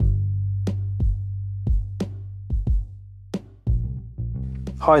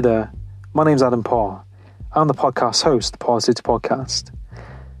Hi there, my name's Adam Parr. I'm the podcast host of the Parrsitivity Podcast.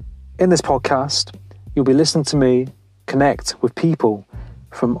 In this podcast, you'll be listening to me connect with people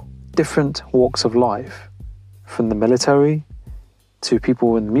from different walks of life, from the military to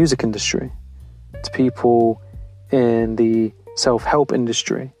people in the music industry, to people in the self-help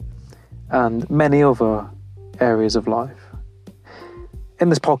industry, and many other areas of life. In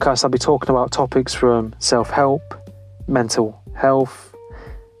this podcast, I'll be talking about topics from self-help, mental health,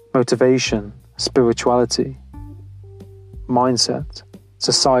 motivation, spirituality, mindset,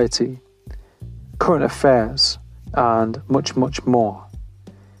 society, current affairs, and much, much more.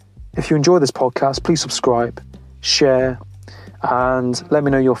 If you enjoy this podcast, please subscribe, share, and let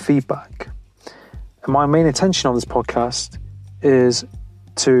me know your feedback. And my main intention on this podcast is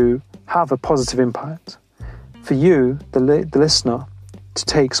to have a positive impact for you, the listener, to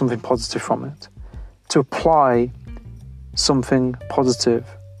take something positive from it, to apply something positive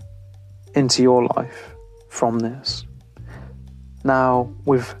into your life from this. Now,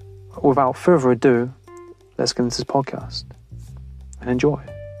 without further ado, let's get into this podcast and enjoy.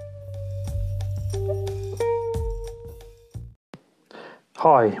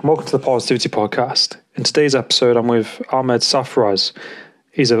 Hi, welcome to the Parrsitivity Podcast. In today's episode, I'm with Ahmed Safaraz.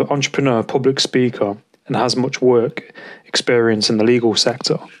 He's an entrepreneur, public speaker, and has much work experience in the legal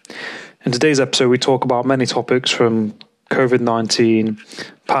sector. In today's episode, we talk about many topics from COVID-19,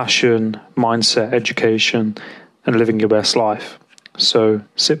 passion, mindset, education, and living your best life. So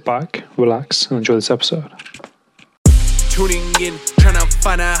sit back, relax, and enjoy this episode. Tuning in, trying to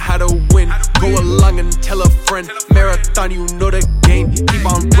find out how to win. Go along and tell a friend. Marathon, you know the game. Keep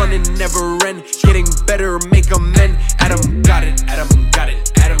on running, never end. Getting better, make amend. Adam got it, Adam got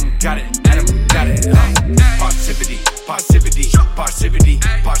it, Adam got it, Adam got it. Parrsitivity, Parrsitivity, Parrsitivity,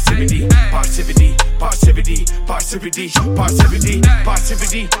 Parrsitivity, Parrsitivity, Parrsitivity, Parrsitivity, Parrsitivity,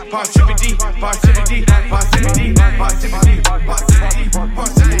 Parrsitivity, Parrsitivity, Parrsitivity, Parrsitivity, Parrsitivity, Parrsitivity,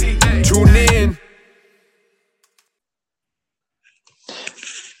 Parrsitivity. Tune in.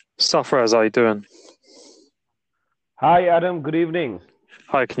 Safaraz, how you doing? Hi, Adam. Good evening.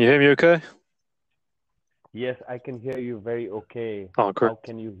 Hi, can you hear me okay? Yes, I can hear you very okay. Oh, great. How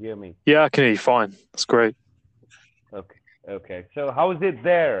can you hear me? Yeah, I can hear you fine. That's great. Okay. So how is it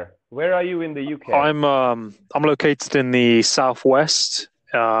there? Where are you in the UK? I'm located in the southwest,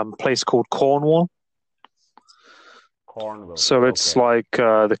 place called Cornwall. Cornwall. So it's like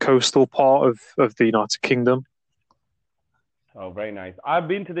the coastal part of the United Kingdom. Oh, very nice. I've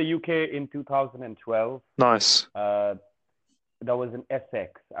been to the UK in 2012. Nice. That was in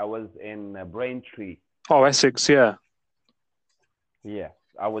Essex. I was in Braintree. Oh, Essex, yeah. Yes,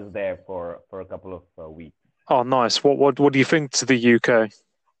 I was there for a couple of weeks. Oh, nice. What do you think to the UK?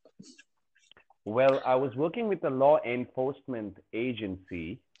 Well, I was working with a law enforcement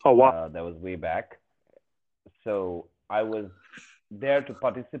agency. Oh, wow. That was way back. So I was there to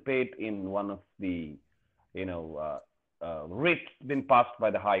participate in one of the, writs been passed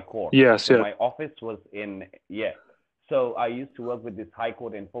by the High Court. Yes, so yeah. My office was So I used to work with this High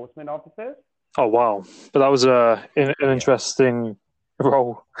Court enforcement officers. Oh, wow. But that was an interesting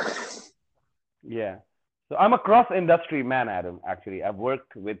role. Yeah. So I'm a cross-industry man, Adam, actually. I've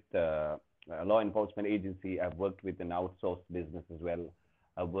worked with a law enforcement agency. I've worked with an outsourced business as well.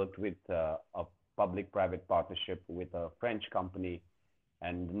 I've worked with a public-private partnership with a French company.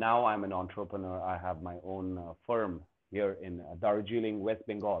 And now I'm an entrepreneur. I have my own firm here in Darjeeling, West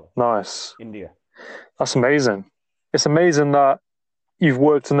Bengal. Nice. India. That's amazing. It's amazing that you've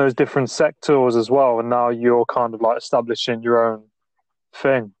worked in those different sectors as well, and now you're kind of like establishing your own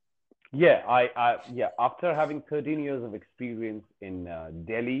thing. Yeah, after having 13 years of experience in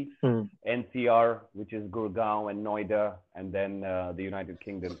Delhi, NCR, which is Gurgaon and Noida, and then the United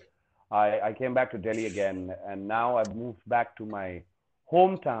Kingdom, I came back to Delhi again, and now I've moved back to my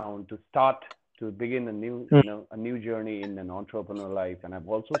hometown to begin a new journey in an entrepreneur life. And I've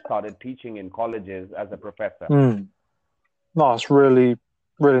also started teaching in colleges as a professor. No, it's really,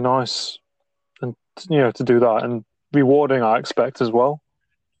 really nice, and to do that, and rewarding, I expect, as well.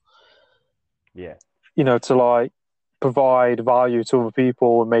 Yeah. To like provide value to other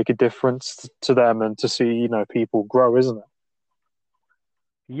people and make a difference to them, and to see people grow, isn't it?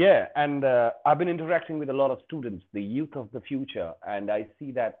 Yeah, and I've been interacting with a lot of students, the youth of the future, and I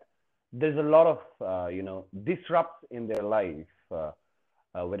see that there's a lot of disrupts in their life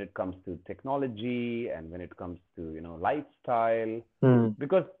when it comes to technology and when it comes to lifestyle,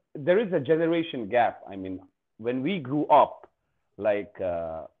 because there is a generation gap. I mean, when we grew up, like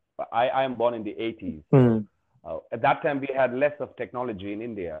I am born in the 80s. At that time, we had less of technology in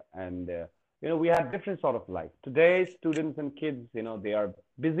India, and we had different sort of life. Today, students and kids, they are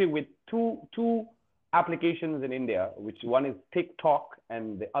busy with two applications in India, which one is TikTok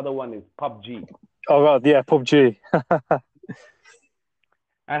and the other one is PUBG. Oh, right, yeah, PUBG.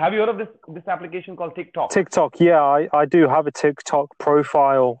 And have you heard of this application called TikTok? TikTok, yeah, I do have a TikTok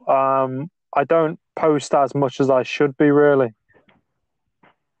profile. I don't post as much as I should be, really.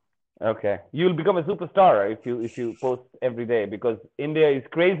 Okay, you'll become a superstar if you post every day, because India is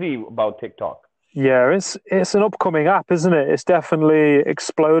crazy about TikTok. Yeah, it's an upcoming app, isn't it? It's definitely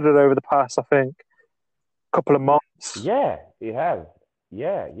exploded over the past, I think, couple of months. Yeah, it has.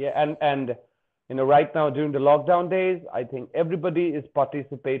 Yeah, and right now during the lockdown days, I think everybody is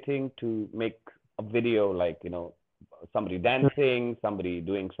participating to make a video, like somebody dancing, somebody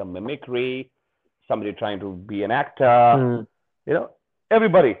doing some mimicry, somebody trying to be an actor.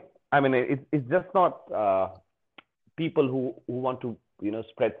 Everybody. I mean, it's just not people who want to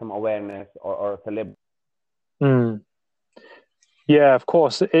spread some awareness or celebrity. Yeah, of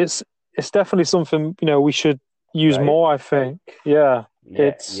course. It's definitely something we should use more, I think. Yeah.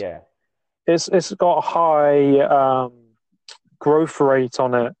 It's got a high growth rate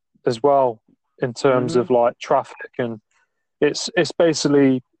on it as well in terms of like traffic, and it's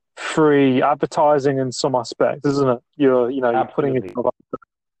basically free advertising in some aspects, isn't it? You're putting it.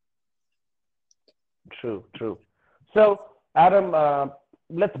 True. So, Adam,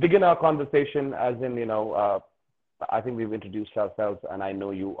 let's begin our conversation. As in, I think we've introduced ourselves, and I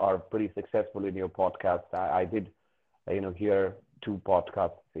know you are pretty successful in your podcast. I did, hear 2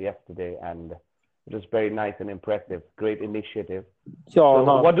 podcasts yesterday, and it was very nice and impressive. Great initiative.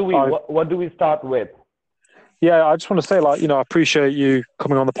 What do we start with? Yeah, I just want to say, I appreciate you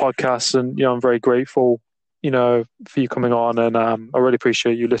coming on the podcast, and I'm very grateful, for you coming on, and I really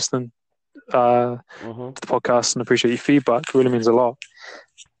appreciate you listening to the podcast, and appreciate your feedback. It really means a lot.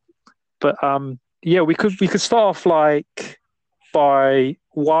 But we could start off by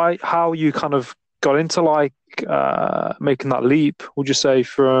how you kind of got into making that leap. Would you say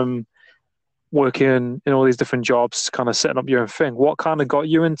from working in all these different jobs to kind of setting up your own thing? What kind of got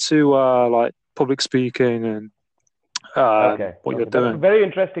you into public speaking and what you're doing? That's a very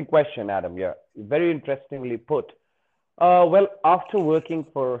interesting question, Adam. Yeah, very interestingly put. Well, after working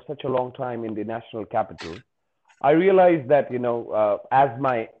for such a long time in the national capital, I realized that, as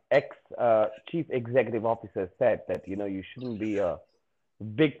my ex-chief executive officer said, that, you shouldn't be a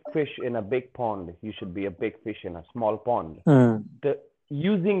big fish in a big pond. You should be a big fish in a small pond.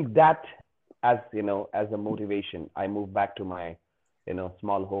 Using that as a motivation, I moved back to my,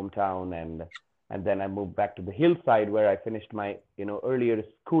 small hometown, and then I moved back to the hillside where I finished my, earlier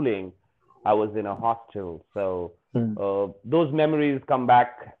schooling. I was in a hostel. So those memories come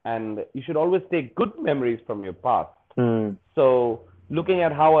back, and you should always take good memories from your past. So looking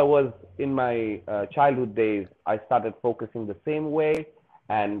at how I was in my childhood days, I started focusing the same way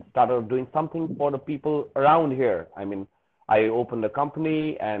and started doing something for the people around here. I mean, I opened a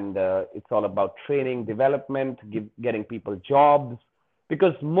company, and it's all about training, development, getting people jobs,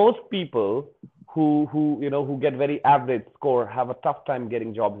 because most people who get very average score have a tough time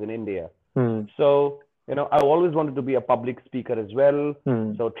getting jobs in India. So, I always wanted to be a public speaker as well.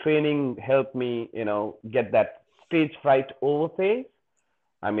 So training helped me, get that stage fright over phase.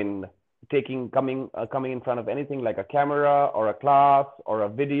 I mean, coming in front of anything like a camera or a class or a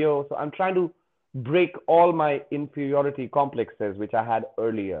video. So I'm trying to break all my inferiority complexes, which I had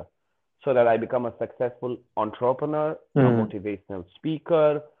earlier, so that I become a successful entrepreneur, a motivational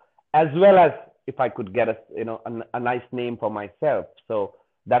speaker, as well as if I could get a nice name for myself. So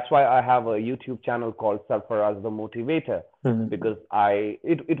that's why I have a YouTube channel called Safarazmotivates, because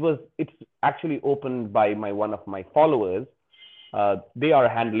it's actually opened by one of my followers. They are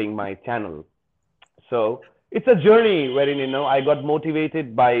handling my channel. So it's a journey wherein, I got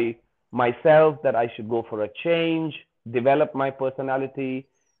motivated by myself that I should go for a change, develop my personality.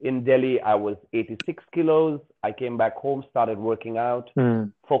 In Delhi, I was 86 kilos. I came back home, started working out,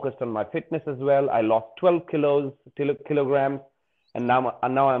 focused on my fitness as well. I lost 12 kilograms. And now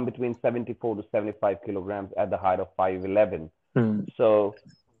I'm between 74 to 75 kilograms at the height of 5'11". So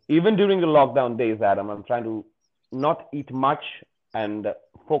even during the lockdown days, Adam, I'm trying to not eat much and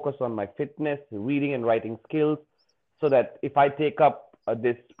focus on my fitness, reading and writing skills, so that if I take up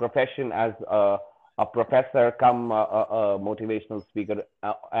this profession as a professor, come a motivational speaker,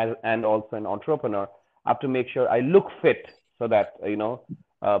 and also an entrepreneur, I have to make sure I look fit, so that,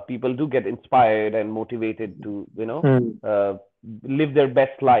 people do get inspired and motivated to, live their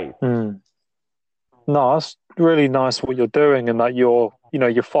best life. No, that's really nice what you're doing, and that you're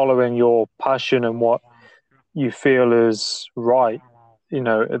following your passion and what you feel is right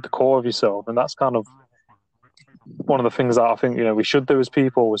at the core of yourself. And that's kind of one of the things that I think, we should do as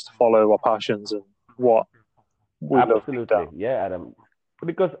people, is to follow our passions and what we love deep Absolutely. down. Yeah, Adam.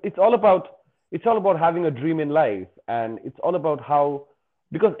 Because it's all about having a dream in life, and it's all about how,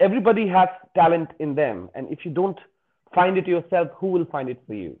 because everybody has talent in them, and if you don't find it yourself, who will find it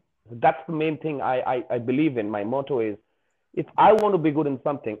for you? So that's the main thing I believe in. My motto is, if I want to be good in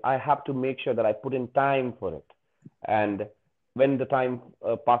something, I have to make sure that I put in time for it. And when the time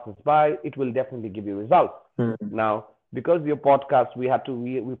passes by, it will definitely give you results. Now, because your podcast,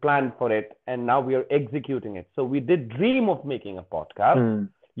 we planned for it, and now we are executing it. So we did dream of making a podcast.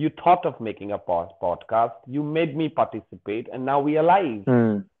 You thought of making a podcast. You made me participate, and now we are live.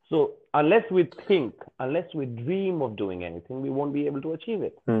 So unless we think, unless we dream of doing anything, we won't be able to achieve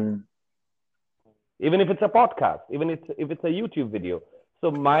it. Even if it's a podcast, even if it's a YouTube video.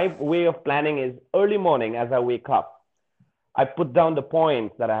 So my way of planning is early morning as I wake up, I put down the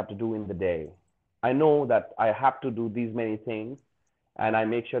points that I have to do in the day. I know that I have to do these many things, and I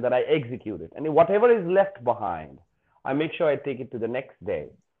make sure that I execute it. And whatever is left behind, I make sure I take it to the next day.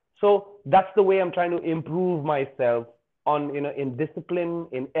 So that's the way I'm trying to improve myself on, in discipline,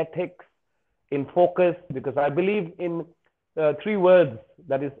 in ethics, in focus, because I believe in 3 words,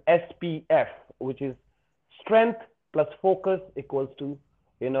 that is SPF, which is strength plus focus equals to,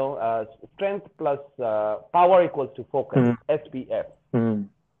 strength plus power equals to focus, SPF.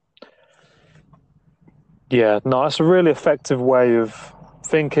 Yeah, no, that's a really effective way of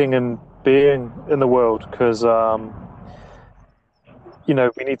thinking and being in the world, because,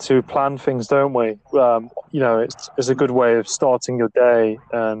 we need to plan things, don't we? It's a good way of starting your day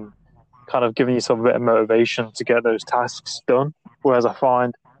and kind of giving yourself a bit of motivation to get those tasks done. Whereas I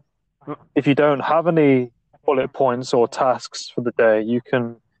find if you don't have any bullet points or tasks for the day, you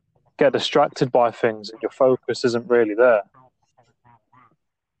can get distracted by things and your focus isn't really there.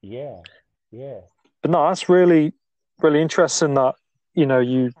 Yeah. But no, that's really, really interesting that,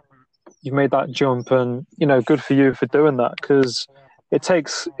 you made that jump, and, good for you for doing that, because it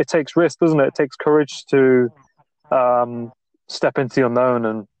takes risk, doesn't it? It takes courage to step into the unknown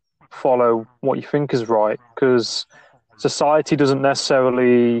and follow what you think is right, because society doesn't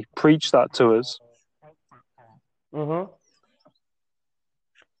necessarily preach that to us.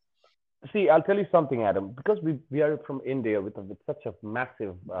 See, I'll tell you something, Adam. Because we are from India with such a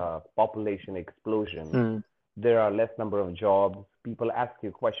massive population explosion, there are less number of jobs. People ask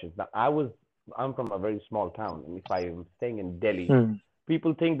you questions. Now, I'm from a very small town, and if I am staying in Delhi,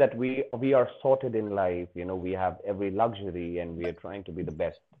 people think that we are sorted in life. We have every luxury, and we are trying to be the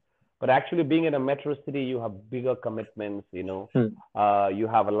best. But actually, being in a metro city, you have bigger commitments. You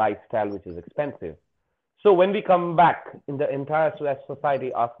have a lifestyle which is expensive. So when we come back, in the entire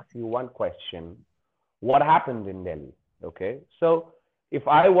society asks you one question: what happened in Delhi? Okay, so if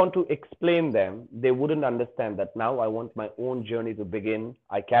I want to explain them, they wouldn't understand that. Now I want my own journey to begin.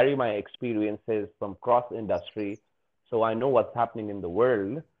 I carry my experiences from cross industry, so I know what's happening in the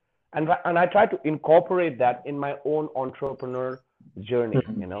world, and I try to incorporate that in my own entrepreneur journey.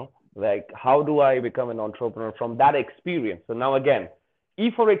 Like, how do I become an entrepreneur from that experience? So now again, E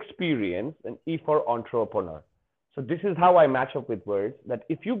for experience and E for entrepreneur. So this is how I match up with words, that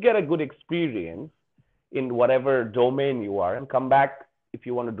if you get a good experience in whatever domain you are and come back, if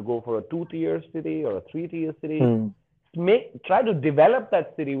you wanted to go for a 2-tier city or a 3-tier city, try to develop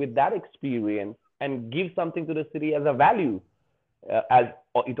that city with that experience and give something to the city as a value, as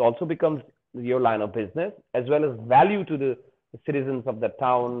it also becomes your line of business, as well as value to the citizens of the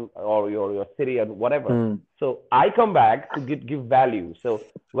town or your city and whatever. So I come back to give value. So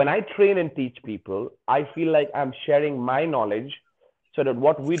when I train and teach people, I feel like I'm sharing my knowledge, so that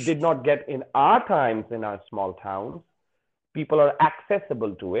what we did not get in our times in our small towns, people are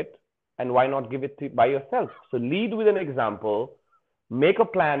accessible to it. And why not give it by yourself? So lead with an example, make a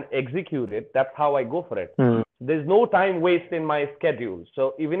plan, execute it. That's how I go for it. There's no time waste in my schedule.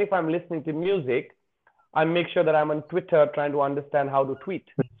 So even if I'm listening to music, I make sure that I'm on Twitter trying to understand how to tweet.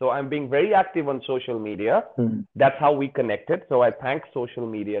 So I'm being very active on social media. That's how we connected. So I thank social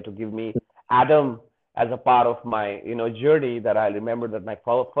media to give me Adam as a part of my journey, that I remember that my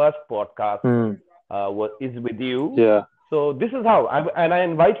first podcast is with you. Yeah. So this is how, I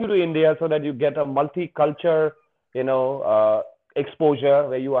invite you to India so that you get a multicultural, exposure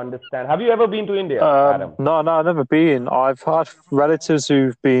where you understand. Have you ever been to India, Adam? No, I've never been. I've had relatives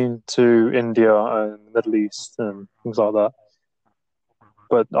who've been to India and Middle East and things like that.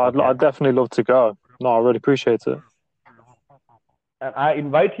 But I'd definitely love to go. No, I really appreciate it. And I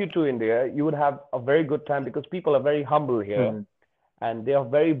invite you to India. You would have a very good time, because people are very humble here, and they are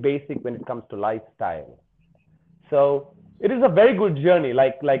very basic when it comes to lifestyle. So It is a very good journey.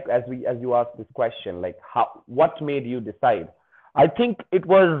 Like as you asked this question, like what made you decide? I think it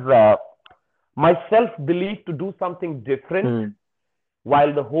was my self belief to do something different, Mm,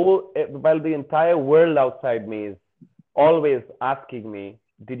 while the entire world outside me is always asking me,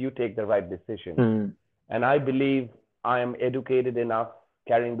 did you take the right decision? mm, And I believe I am educated enough,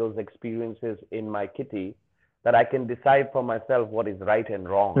 carrying those experiences in my kitty, that I can decide for myself what is right and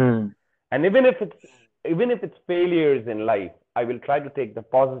wrong. mm, And even if it's failures in life, I will try to take the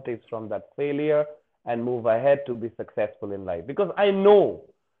positives from that failure and move ahead to be successful in life. Because I know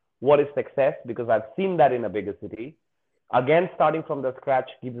what is success, because I've seen that in a bigger city. Again, starting from the scratch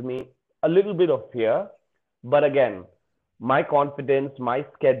gives me a little bit of fear. But again, my confidence, my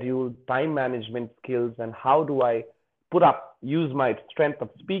schedule, time management skills, and how do I use my strength of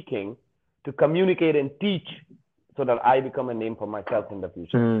speaking to communicate and teach so that I become a name for myself in the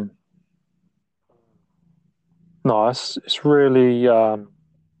future. mm. No, it's really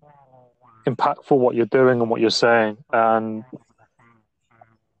impactful what you're doing and what you're saying. And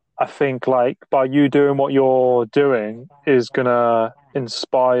I think like by you doing what you're doing is gonna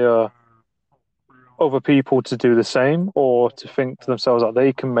inspire other people to do the same, or to think to themselves that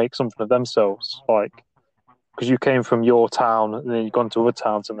they can make something of themselves. Like, because you came from your town and then you've gone to other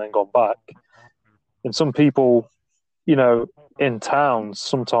towns and then gone back. And some people, you know, in towns,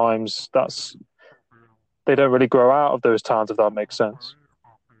 sometimes they don't really grow out of those towns, if that makes sense.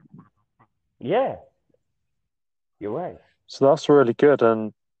 Yeah, you're right. So that's really good.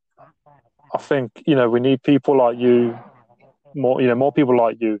 And I think, you know, we need people like you, more people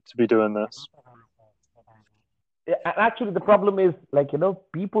like you to be doing this. Actually, the problem is, like,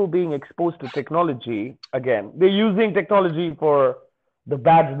 people being exposed to technology, again, they're using technology for the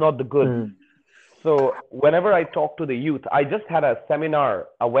bad, not the good. Mm. So whenever I talk to the youth, I just had a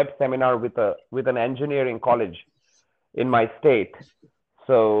web seminar with an engineering college in my state.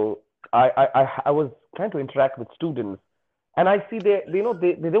 So I was trying to interact with students, and I see they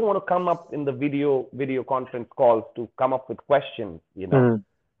don't want to come up in the video conference calls to come up with questions, Mm.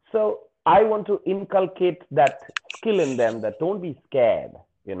 So I want to inculcate that skill in them, that don't be scared,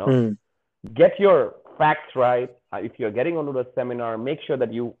 Mm. get your facts right. If you're getting onto the seminar, make sure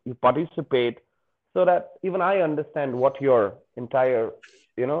that you participate, so that even I understand what your entire,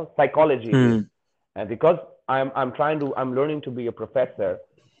 psychology is. And because I'm learning to be a professor,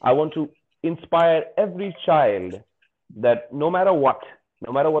 I want to inspire every child that no matter what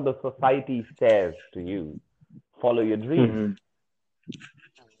the society says to you, follow your dreams.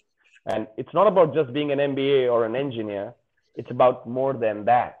 And it's not about just being an MBA or an engineer. It's about more than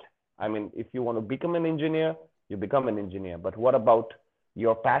that. I mean, if you want to become an engineer, you become an engineer. But what about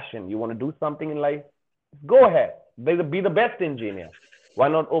your passion? You want to do something in life? Go ahead. Be the best engineer. Why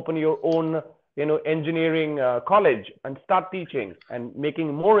not open your own, engineering college and start teaching and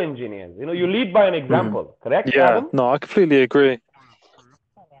making more engineers? You lead by an example, correct? Yeah, Adam? no, I completely agree.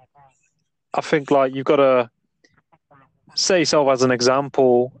 I think like you've got to set yourself as an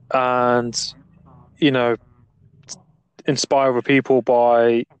example and, inspire other people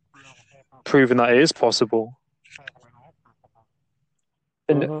by proving that it is possible.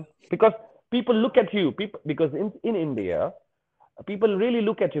 Because people look at you, because in India, people really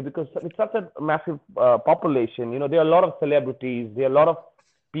look at you because it's such a massive population. There are a lot of celebrities. There are a lot of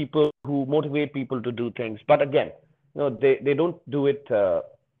people who motivate people to do things. But again, they don't do it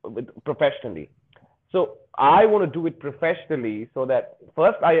professionally. So I want to do it professionally so that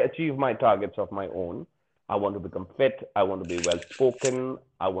first I achieve my targets of my own. I want to become fit. I want to be well spoken.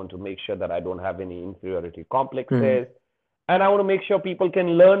 I want to make sure that I don't have any inferiority complexes. And I want to make sure people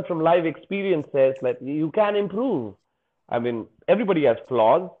can learn from live experiences that you can improve. I mean, everybody has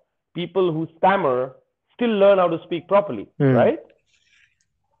flaws. People who stammer still learn how to speak properly, right?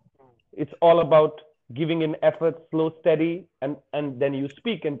 It's all about giving in effort, slow, steady, and then you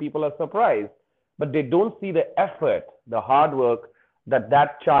speak and people are surprised. But they don't see the effort, the hard work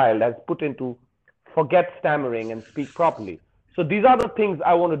that child has put into forget stammering and speak properly. So these are the things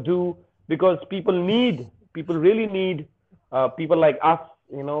I want to do, because people really need people like us,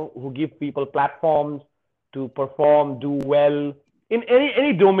 who give people platforms to perform, do well in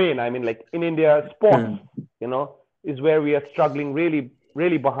any domain. I mean, like in India, sports, is where we are struggling really,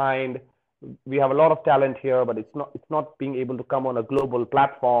 really behind. We have a lot of talent here, but it's not being able to come on a global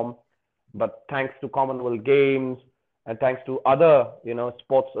platform. But thanks to Commonwealth Games and thanks to other,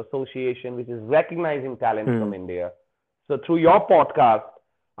 sports association, which is recognizing talent from India. So through your podcast,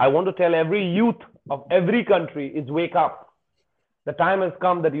 I want to tell every youth of every country is wake up. The time has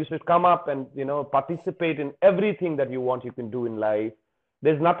come that you should come up and, participate in everything that you can do in life.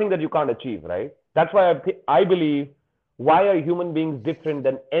 There's nothing that you can't achieve, right? That's why I believe Why are human beings different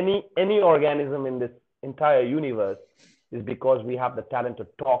than any organism in this entire universe? Is because we have the talent to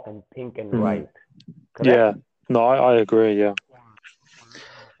talk and think and write. Yeah, Correct? no, I agree. Yeah,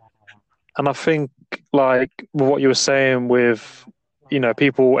 and I think like what you were saying with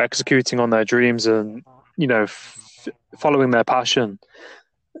people executing on their dreams and following their passion.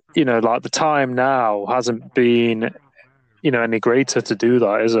 Like the time now hasn't been any greater to do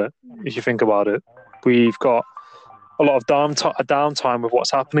that, is it? If you think about it, we've got a lot of downtime with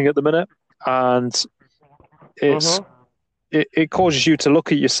what's happening at the minute, and it's Mm-hmm. it causes you to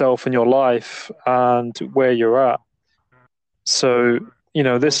look at yourself and your life and where you're at. So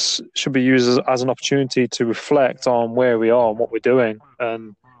Mm-hmm. this should be used as an opportunity to reflect on where we are and what we're doing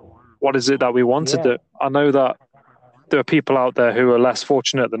and what is it that we want to Yeah. do. I know that there are people out there who are less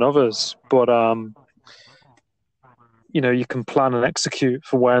fortunate than others, but you can plan and execute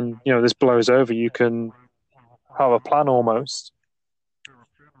for when this blows over. You can have a plan almost.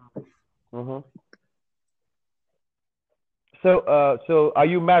 Mm-hmm. So are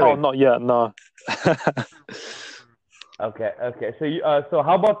you Oh, married? not yet, no. Okay, okay. So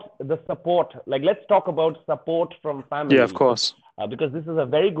how about the support? Like, let's talk about support from Yeah, of family, course. because this is a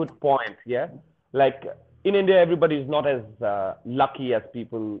very good point. Yeah, like in India, everybody is not as lucky as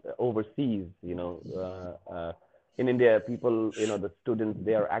people overseas. In India, people, the students,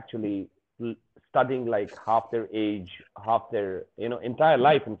 they are actually studying like half their age, half their, entire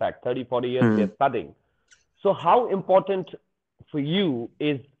life. In fact, 30, 40 years Mm. they're studying. So how important for you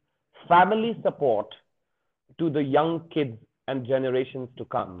is family support to the young kids and generations to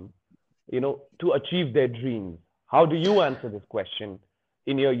come, to achieve their dreams? How do you answer this question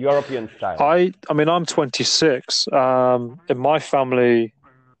in your European style? I mean, I'm 26. And my family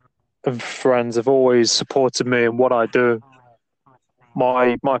and friends have always supported me in what I do.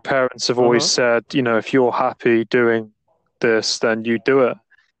 My parents have always Mm-hmm. said, if you're happy doing this, then you do it.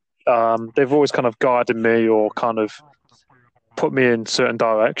 They've always kind of guided me or kind of put me in certain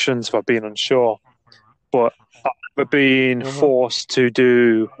directions if I've been unsure. But I've never been Mm-hmm. forced to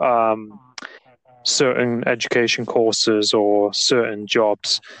do certain education courses or certain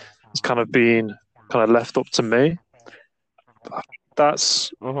jobs. It's kind of been kind of left up to me.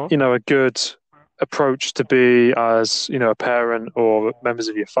 That's Mm-hmm. a good approach to be as a parent or members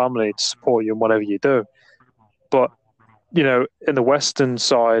of your family to support you in whatever you do. But in the Western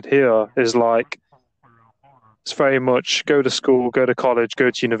side here is like it's very much go to school, go to college,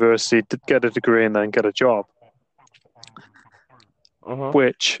 go to university, get a degree, and then get a job. Mm-hmm.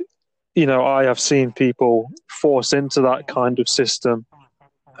 Which I have seen people force into that kind of system,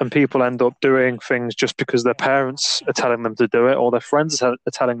 and people end up doing things just because their parents are telling them to do it or their friends are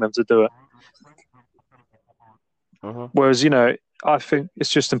telling them to do it. Mm-hmm. Whereas, I think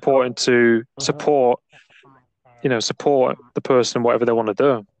it's just important to Mm-hmm. support the person in whatever they want to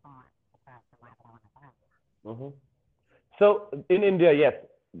do. Mm-hmm. So in India, yes,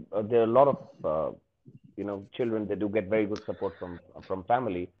 there are a lot of children. They do get very good support from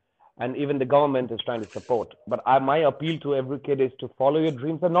family, and even the government is trying to support. But my appeal to every kid is to follow your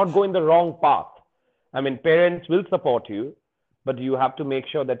dreams and not go in the wrong path. I mean, parents will support you, but you have to make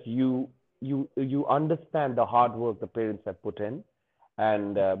sure that you understand the hard work the parents have put in,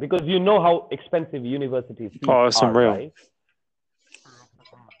 and because you know how expensive university fees Oh, it's are, unreal. right?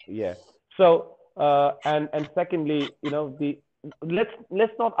 Yeah. So and secondly, the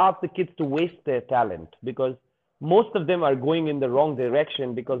let's not ask the kids to waste their talent, because most of them are going in the wrong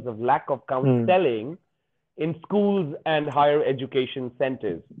direction because of lack of Mm. counseling in schools and higher education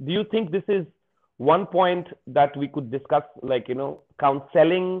centers. Do you think this is one point that we could discuss, like,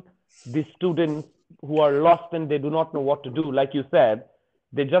 counseling the students who are lost and they do not know what to do? Like you said,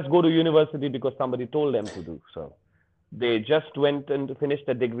 they just go to university because somebody told them to do so. They just went and finished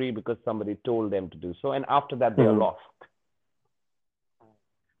a degree because somebody told them to do so, and after that they are Mm. lost.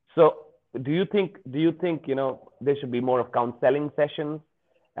 So do you think there should be more of counseling sessions,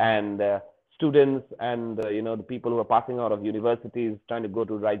 and students and the people who are passing out of universities trying to go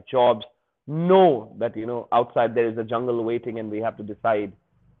to right jobs know that outside there is a jungle waiting, and we have to decide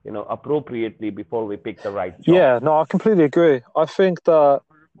appropriately before we pick the right job. Yeah, no, I completely agree. I think that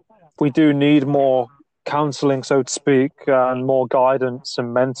we do need more counseling, so to speak, and more guidance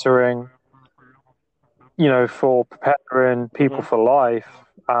and mentoring, for preparing people Mhm. for life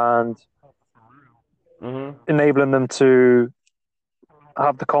and Mhm. enabling them to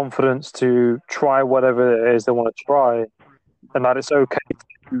have the confidence to try whatever it is they want to try, and that it's okay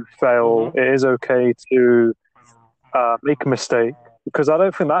to fail. Mhm. It is okay to make a mistake, because I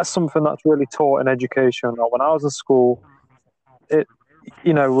don't think that's something that's really taught in education. Like when I was in school, it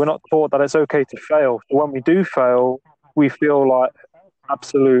we're not taught that it's okay to fail. So when we do fail, we feel like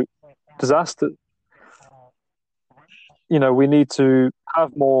absolute disaster. We need to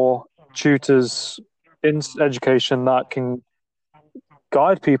have more tutors in education that can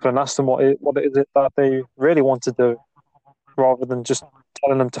guide people and ask them what it is that they really want to do, rather than just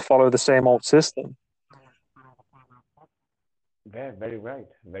telling them to follow the same old system. Very, very right.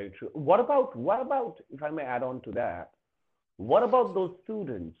 Very true. What about, if I may add on to that, what about those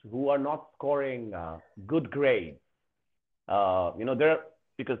students who are not scoring good grades? There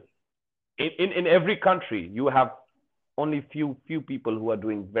because in every country you have only few people who are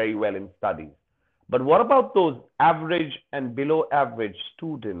doing very well in studies. But what about those average and below average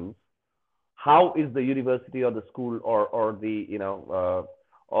students? How is the university or the school or the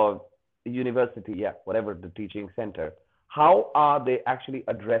or university, yeah, whatever the teaching center, how are they actually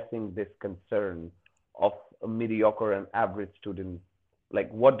addressing this concern of a mediocre and average student?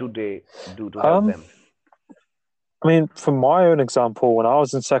 Like, what do they do to help Um, them? I mean, from my own example, when I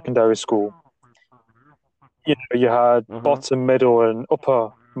was in secondary school, you had Mm-hmm. bottom, middle, and upper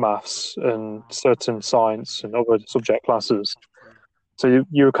maths and certain science and other subject classes. So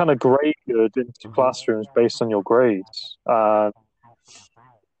you were kind of graded into Mm-hmm. classrooms based on your grades. And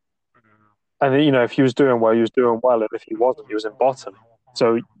if he was doing well, he was doing well, and if he wasn't, he was in bottom.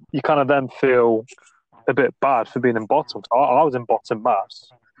 So you kind of then feel a bit bad for being in bottom. I was in bottom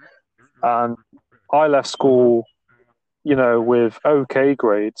maths, and I left Mm-hmm. school, with okay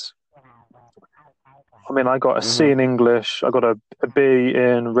grades. I mean, I got a C Mm-hmm. in English, I got a B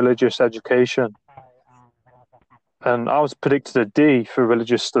in religious education, and I was predicted a D for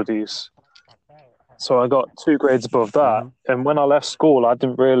religious studies. So I got 2 grades above that. Mm-hmm. And when I left school, I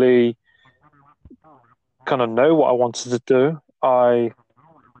didn't really kind of know what I wanted to do. I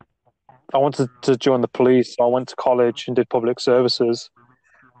wanted to join the police, so I went to college and did public services.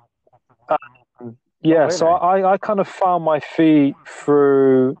 Oh, Yeah, very so nice. I kind of found my feet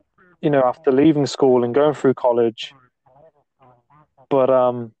through, after leaving school and going through college. But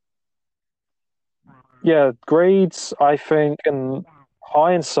yeah, grades, I think, in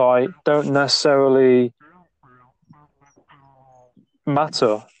hindsight, don't necessarily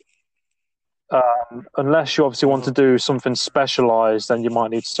matter. Unless you obviously want to Mm-hmm. do something specialized, then you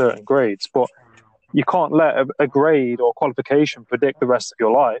might need certain grades. But you can't let a grade or qualification predict the rest of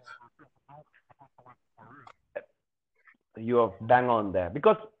your life. You are bang on there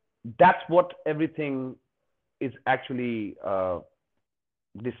because that's what everything is actually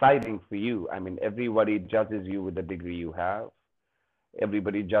deciding for you. I mean, everybody judges you with the degree you have.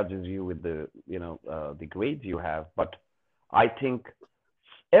 Everybody judges you with the grades you have. But I think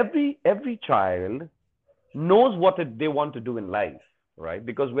every child knows what they want to do in life, right?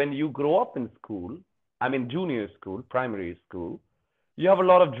 Because when you grow up in school, I mean junior school, primary school, you have a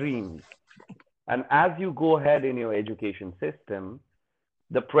lot of dreams. And as you go ahead in your education system,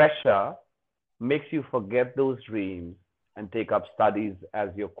 the pressure makes you forget those dreams and take up studies as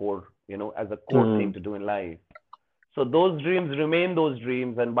your core, as a core thing Mm. to do in life. So those dreams remain those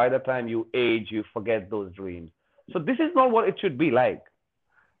dreams, and by the time you age, you forget those dreams. So this is not what it should be like.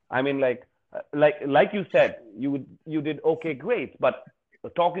 I mean, like you said, you did okay, great, but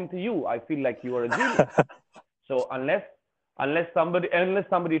talking to you, I feel like you are a genius. So unless somebody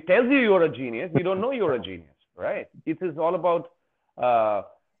tells you you're a genius, you don't know you're a genius, right? It is all about uh,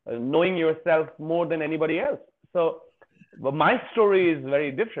 knowing yourself more than anybody else. So, but my story is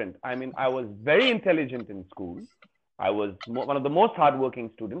very different. I mean, I was very intelligent in school. I was one of the most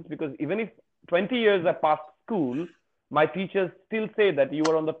hardworking students because even if 20 years I passed school, my teachers still say that you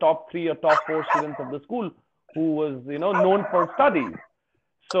were on the top three or top four students of the school who was, known for studies.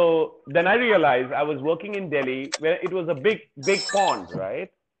 So then I realized I was working in Delhi where it was a big pond,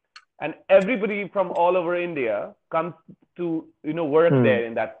 right? And everybody from all over India comes to, work Mm. there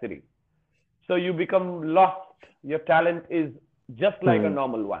in that city. So you become lost. Your talent is just like a Mm.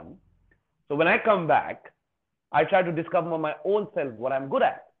 normal one. So when I come back, I try to discover my own self, what I'm good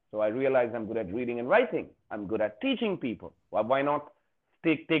at. So I realize I'm good at reading and writing. I'm good at teaching people. Well, why not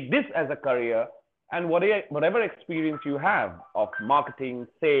take this as a career and whatever experience you have of marketing,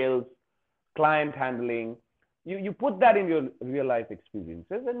 sales, client handling, you put that in your real life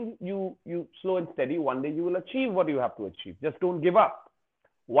experiences and you slow and steady. One day you will achieve what you have to achieve. Just don't give up.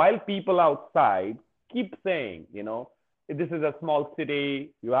 While people outside keep saying, this is a small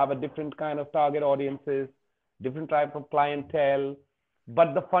city, you have a different kind of target audiences, different type of clientele,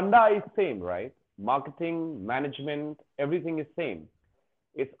 but the funda is same, right? Marketing, management, everything is same.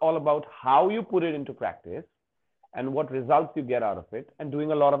 It's all about how you put it into practice and what results you get out of it and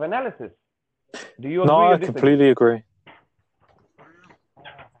doing a lot of analysis. Do you No, agree or I disagree? completely agree.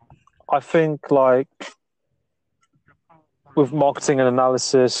 I think, like, with marketing and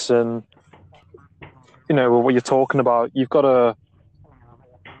analysis, and what you're talking about, you've got to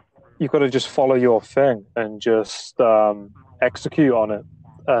just follow your thing and just execute on it,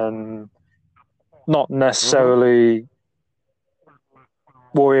 and not necessarily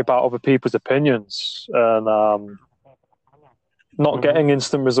worry about other people's opinions, and not getting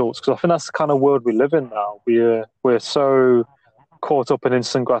instant results, because I think that's the kind of world we live in now. We're so caught up in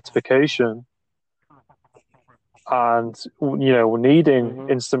instant gratification, and we're needing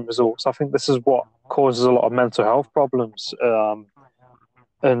instant results. I think this is what causes a lot of mental health problems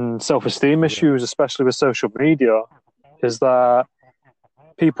and self-esteem issues, especially with social media, is that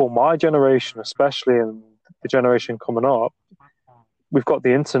people my generation, especially, and the generation coming up, we've got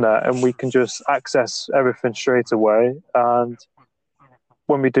the internet and we can just access everything straight away. And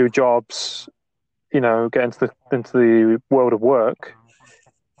when we do jobs, get into the world of work,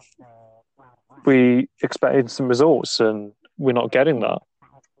 we expect instant results, and we're not getting that.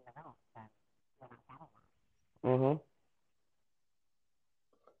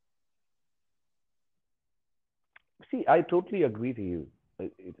 See, I totally agree to you.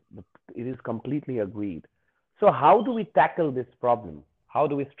 It is completely agreed. So how do we tackle this problem? How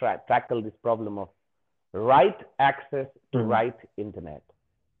do we tackle this problem of right access to right internet?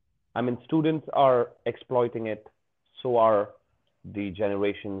 I mean, students are exploiting it. So are the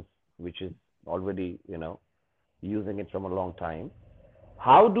generations which is already, using it from a long time.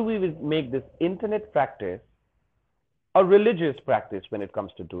 How do we make this internet practice a religious practice when it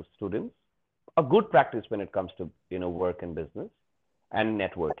comes to students, a good practice when it comes to, work and business and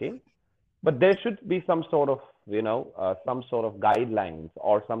networking? But there should be some sort of, guidelines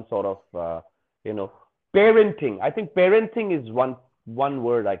or some sort of, parenting. I think parenting is one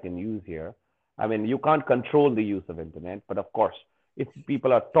word I can use here. I mean, you can't control the use of internet, but of course, if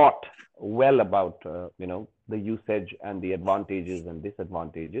people are taught well about, the usage and the advantages and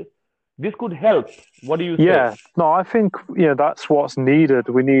disadvantages, this could help. What do you say? Yeah, no, I think that's what's needed.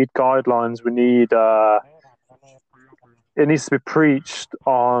 We need guidelines. We need it needs to be preached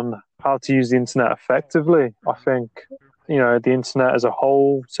on how to use the internet effectively. I think the internet as a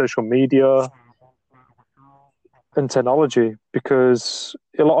whole, social media, and technology, because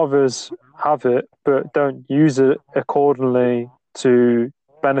a lot of us have it but don't use it accordingly to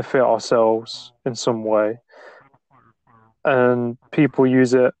benefit ourselves in some way, and people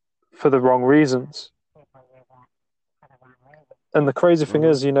use it for the wrong reasons. And the crazy thing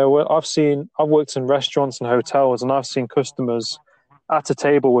is, I've worked in restaurants and hotels, and I've seen customers at a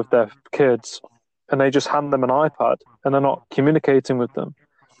table with their kids, and they just hand them an iPad, and they're not communicating with them.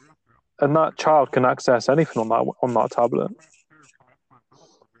 And that child can access anything on that tablet.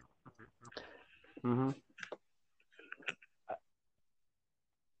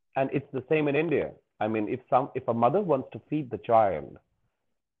 And it's the same in India. I mean, if a mother wants to feed the child,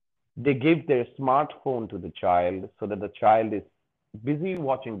 they give their smartphone to the child so that the child is busy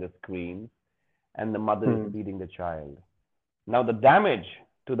watching the screen and the mother is feeding the child. Now, the damage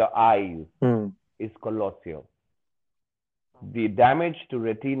to the eyes is colossal. The damage to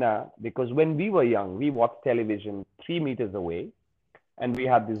retina, because when we were young, we watched television 3 meters away, and we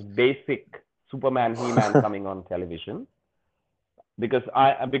had this basic Superman, He-Man coming on television. Because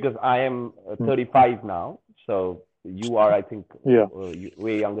I am 35 now, so you are, I think,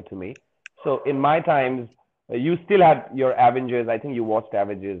 way younger to me. So in my times, you still had your Avengers. I think you watched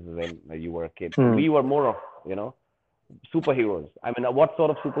Avengers when you were a kid. We were more of, superheroes. I mean, what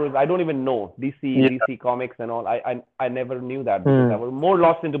sort of superheroes? I don't even know. DC Comics and all. I never knew that because I was more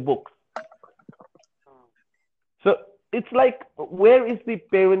lost into books. So it's like, where is the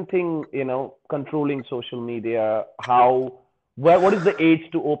parenting, controlling social media? What is the age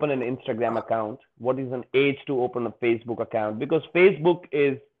to open an Instagram account? What is an age to open a Facebook account? Because Facebook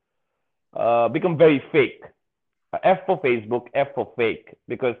is become very fake. F for Facebook, F for fake.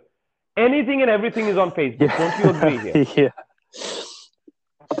 Because anything and everything is on Facebook. Don't you agree here?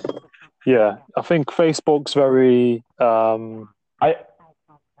 Yeah. I think Facebook's very,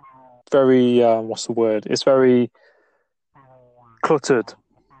 what's the word? It's very cluttered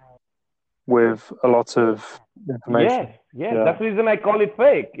with a lot of information. Yes. That's the reason I call it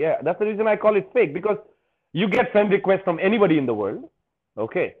fake. Yeah, that's the reason I call it fake, because you get friend requests from anybody in the world,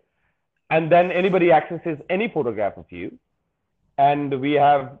 okay? And then anybody accesses any photograph of you. And we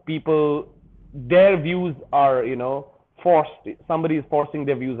have people, their views are, forced. Somebody is forcing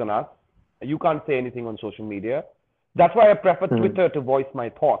their views on us. You can't say anything on social media. That's why I prefer Twitter to voice my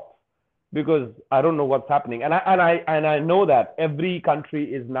thoughts, because I don't know what's happening. And I know that every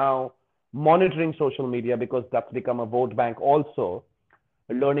country is now monitoring social media, because that's become a vote bank also,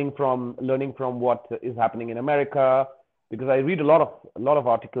 learning from what is happening in America, because I read a lot of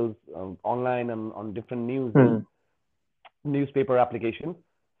articles online and on different newspaper applications.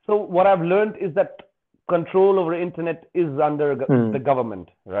 So what I've learned is that control over internet is under the government,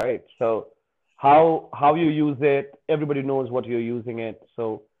 right? So how you use it, everybody knows what you're using it.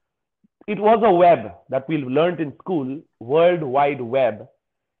 So it was a web that we learned in school, World Wide Web.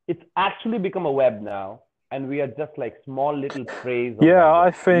 It's actually become a web now, and we are just like small little sprays. Yeah,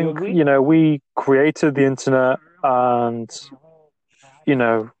 I think, we created the internet, and,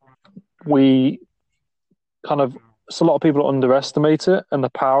 we kind of, so a lot of people underestimate it and the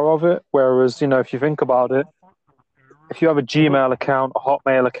power of it. Whereas, if you think about it, if you have a Gmail account, a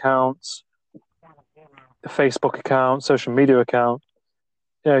Hotmail account, a Facebook account, social media account,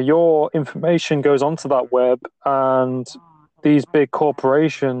 your information goes onto that web, and these big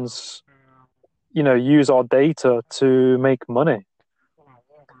corporations, use our data to make money.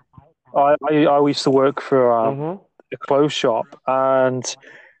 I used to work for a clothes shop, and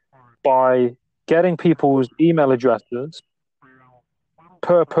by getting people's email addresses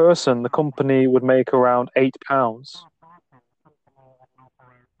per person, the company would make around £8.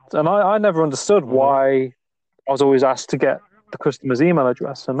 And I never understood why I was always asked to get the customer's email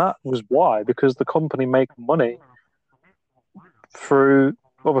address, and that was why, because the company make money through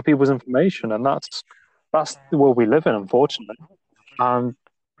other people's information, and that's the world we live in, unfortunately. And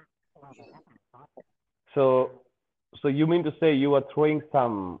so you mean to say you are throwing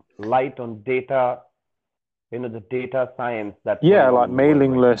some light on data, the data science that like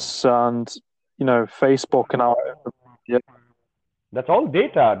mailing lists and Facebook and all. Yeah. That's all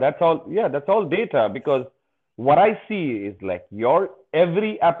data. That's all data, because what I see is like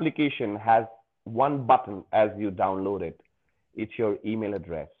every application has one button as you download it. It's your email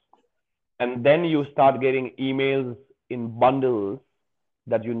address. And then you start getting emails in bundles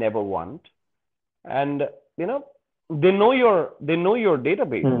that you never want. And, they know your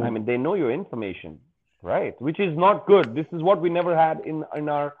database. I mean, they know your information, right? Which is not good. This is what we never had in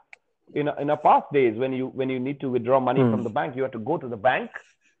our past days. When you need to withdraw money from the bank, you have to go to the bank.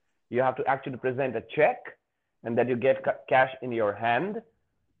 You have to actually present a check, and that you get cash in your hand.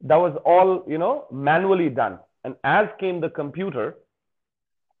 That was all, manually done. And as came the computer,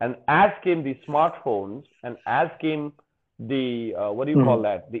 and as came the smartphones, and as came the, what do you call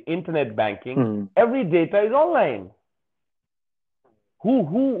that? The internet banking, every data is online.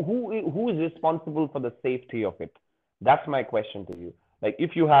 Who is responsible for the safety of it? That's my question to you. Like,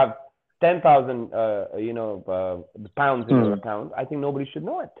 if you have 10,000, pounds in your account, I think nobody should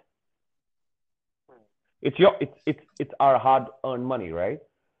know it. It's our hard-earned money, right?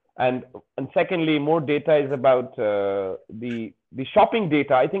 And secondly, more data is about the shopping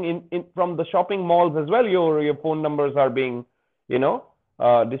data. I think from the shopping malls as well, your phone numbers are being,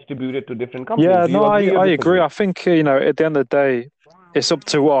 distributed to different companies. Yeah, no, I agree. I think, at the end of the day, it's up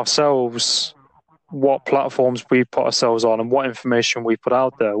to ourselves what platforms we put ourselves on and what information we put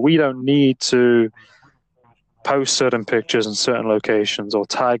out there. We don't need to post certain pictures in certain locations or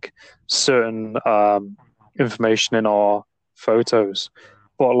tag certain information in our photos.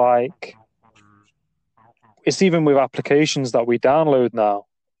 But like, it's even with applications that we download now.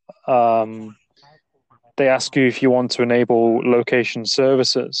 They ask you if you want to enable location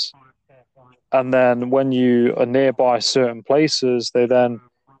services. And then when you are nearby certain places, they then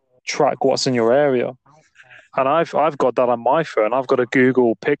track what's in your area. And I've got that on my phone. I've got a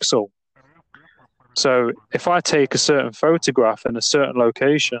Google Pixel. So if I take a certain photograph in a certain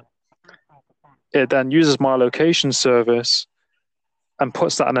location, it then uses my location service and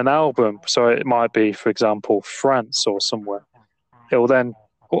puts that in an album. So it might be, for example, France or somewhere. It will then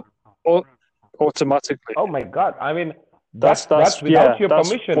automatically. Oh my God! I mean, that's without your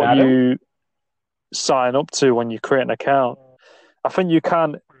permission, what Adam. You sign up to when you create an account. I think you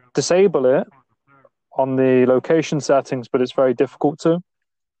can disable it on the location settings, but it's very difficult to.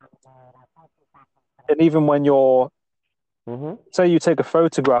 And even when you're, say you take a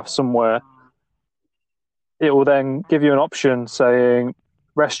photograph somewhere, it will then give you an option saying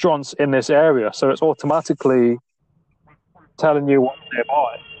restaurants in this area. So it's automatically telling you what's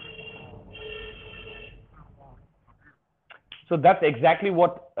nearby. So that's exactly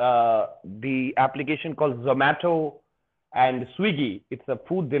what the application called Zomato and Swiggy. It's a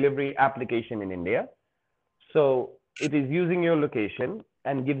food delivery application in India. So it is using your location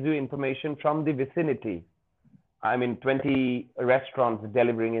and gives you information from the vicinity. I mean, 20 restaurants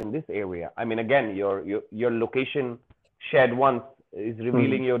delivering in this area. I mean, again, your location shared once is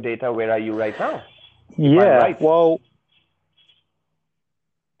revealing your data. Where are you right now? Yeah, right. Well,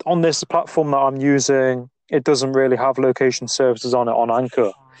 on this platform that I'm using, it doesn't really have location services on it on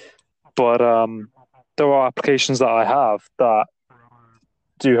Anchor. But there are applications that I have that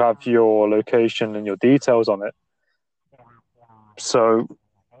do have your location and your details on it. So,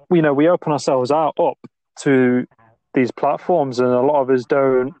 we open ourselves up to these platforms, and a lot of us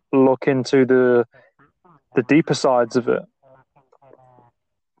don't look into the deeper sides of it.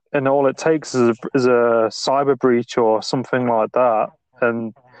 And all it takes is a cyber breach or something like that,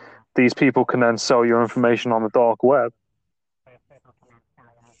 and these people can then sell your information on the dark web.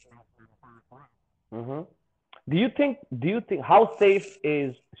 Mm-hmm. Do you think how safe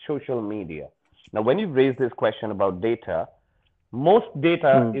is social media? Now, when you've raised this question about data, most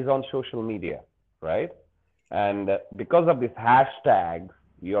data is on social media, right? And because of this hashtag,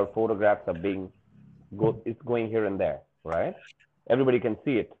 your photographs are it's going here and there, right? Everybody can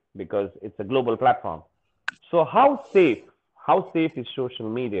see it because it's a global platform. So how safe is social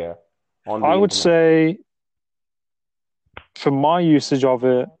media on the I would internet? say, for my usage of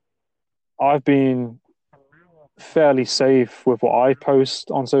it, I've been fairly safe with what I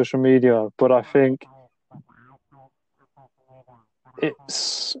post on social media, but I think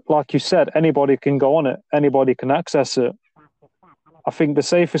it's like you said, anybody can go on it, anybody can access it. I think the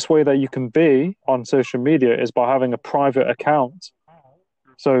safest way that you can be on social media is by having a private account.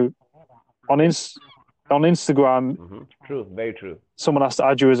 So on Instagram, True, very true. someone has to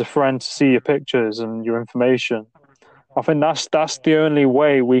add you as a friend to see your pictures and your information. I think that's the only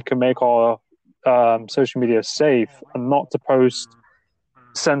way we can make our social media safe, and not to post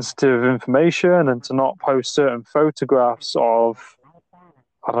sensitive information and to not post certain photographs of,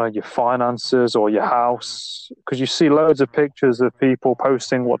 I don't know, your finances or your house, because you see loads of pictures of people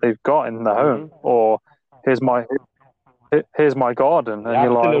posting what they've got in their home, or here's my garden, and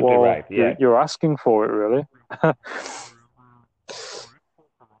you're like, well, right. Yeah. you're asking for it, really.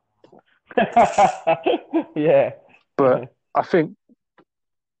 Yeah. But I think.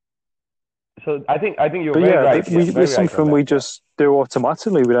 So I think you're But very yeah, right. it's something we just do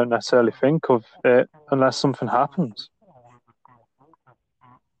automatically. We don't necessarily think of it unless something happens.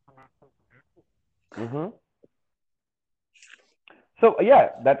 Mm-hmm. So yeah,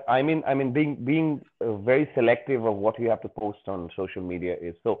 being very selective of what you have to post on social media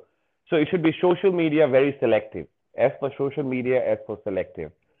is so it should be social media very selective. S for social media, S for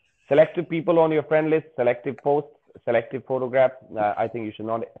selective. Selective people on your friend list, selective posts, selective photographs. I think you should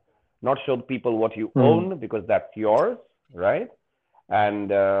not show people what you own, because that's yours, right?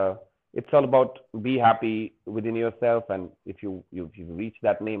 And it's all about be happy within yourself. And if you reach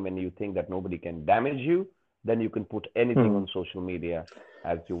that name and you think that nobody can damage you, then you can put anything on social media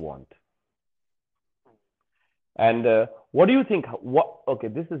as you want. And what do you think? Okay,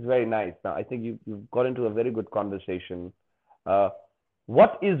 this is very nice. Now, I think you've got into a very good conversation.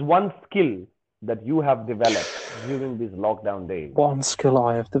 What is one skill that you have developed during these lockdown days? One skill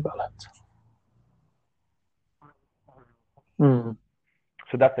I have developed.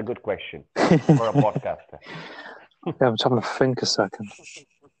 So that's a good question for a podcaster. Yeah, I'm just having to think a second.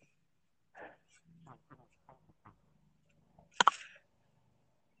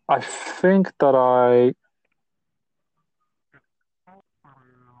 I think that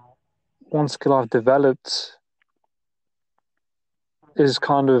one skill I've developed is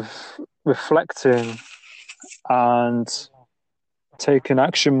kind of reflecting and taking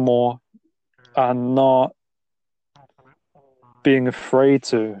action more, and not being afraid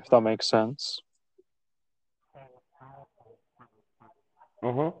to, if that makes sense.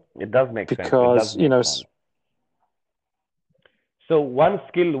 It does make sense. Because, sense. So one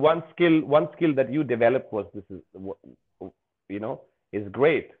skill that you developed was is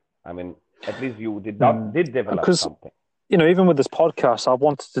great. I mean, at least you did develop something. Even with this podcast, I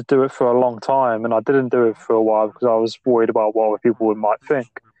wanted to do it for a long time, and I didn't do it for a while because I was worried about what other people might think.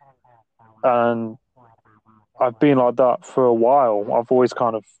 And I've been like that for a while. I've always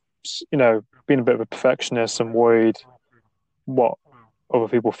kind of, been a bit of a perfectionist and worried what other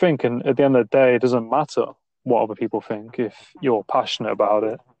people think. And at the end of the day, it doesn't matter what other people think if you're passionate about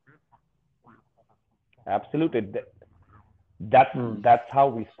it. Absolutely. That's how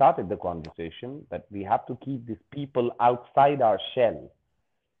we started the conversation, that we have to keep these people outside our shell.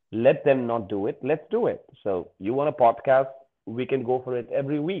 Let them not do it. Let's do it. So you want a podcast, we can go for it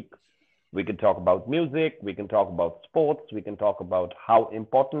every week. We can talk about music. We can talk about sports. We can talk about how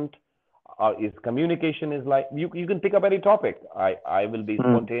important is communication is like. You can pick up any topic. I will be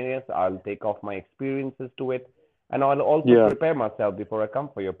spontaneous. I'll take off my experiences to it. And I'll also prepare myself before I come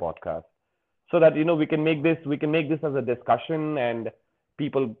for your podcast, so that, we can make this as a discussion, and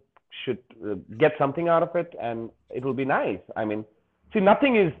people should get something out of it, and it will be nice. I mean, see,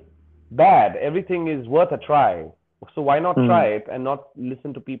 nothing is bad. Everything is worth a try. So why not try it and not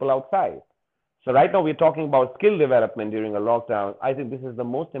listen to people outside? So right now we're talking about skill development during a lockdown. I think this is the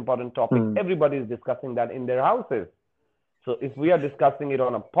most important topic. Everybody is discussing that in their houses. So if we are discussing it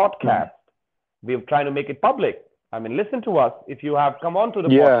on a podcast, we're trying to make it public. I mean, listen to us. If you have come on to the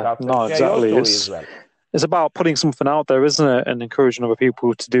podcast and share your story as well. It's about putting something out there, isn't it? And encouraging other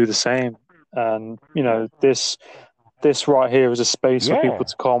people to do the same. And, you know, this right here is a space for people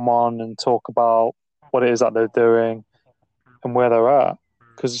to come on and talk about what it is that they're doing and where they're at.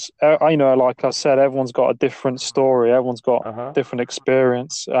 Because, you know, like I said, everyone's got a different story. Everyone's got a different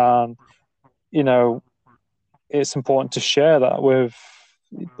experience. And, you know, it's important to share that with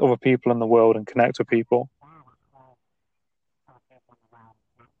other people in the world and connect with people.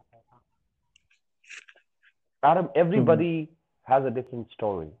 Adam, everybody has a different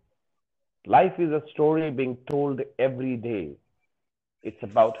story. Life is a story being told every day. It's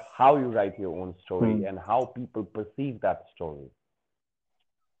about how you write your own story and how people perceive that story.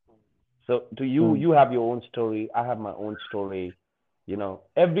 So to you, you have your own story. I have my own story. You know,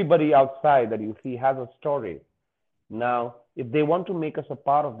 everybody outside that you see has a story. Now, if they want to make us a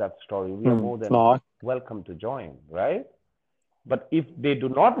part of that story, we are more than welcome to join, right? But if they do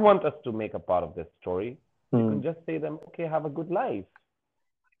not want us to make a part of this story, you can just say them, okay, have a good life.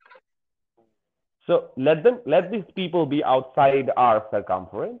 So let these people be outside our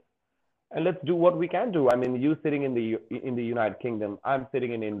circumference, and let's do what we can do. I mean, you sitting in the United Kingdom, I'm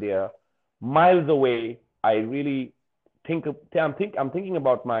sitting in India, miles away. I really I'm thinking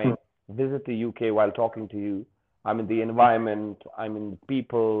about my visit to UK while talking to you. I'm in the environment, I'm in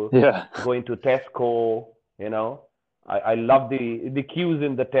people, going to Tesco, you know. I love the queues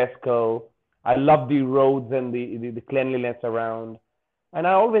in the Tesco. I love the roads and the cleanliness around. And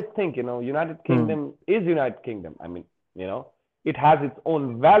I always think, you know, United Kingdom is United Kingdom. I mean, you know, it has its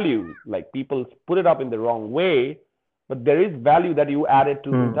own value. Like people put it up in the wrong way, but there is value that you added to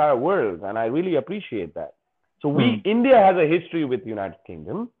the entire world. And I really appreciate that. So India has a history with United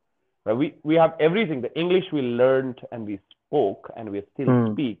Kingdom. Right? We have everything. The English we learned and we spoke and we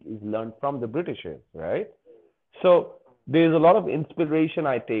still speak is learned from the Britishers, right? So there's a lot of inspiration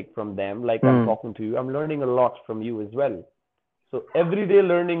I take from them. Like I'm talking to you, I'm learning a lot from you as well. So everyday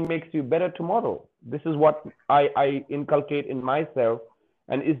learning makes you better tomorrow. This is what I inculcate in myself.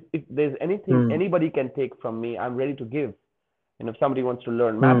 And if there's anything anybody can take from me, I'm ready to give. And if somebody wants to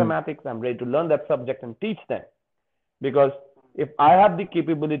learn mathematics, I'm ready to learn that subject and teach them. Because if I have the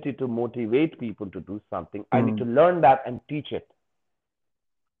capability to motivate people to do something, I need to learn that and teach it.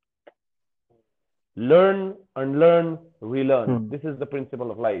 Learn, unlearn, relearn. This is the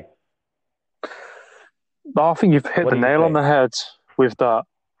principle of life. I think you've hit the nail on the head with that.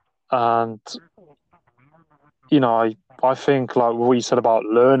 And, you know, I think like what you said about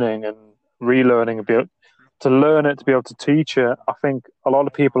learning and relearning a bit, to learn it, to be able to teach it, I think a lot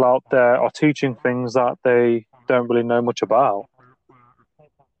of people out there are teaching things that they don't really know much about.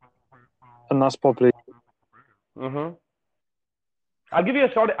 And that's probably... I'll give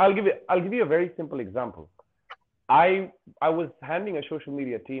you a very simple example. I was handling a social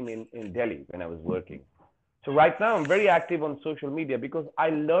media team in Delhi when I was working. So right now I'm very active on social media because I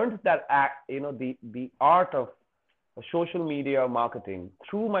learned that the art of social media marketing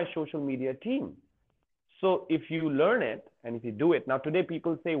through my social media team. So if you learn it and if you do it, now today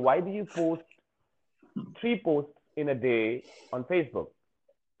people say, why do you post 3 posts in a day on Facebook?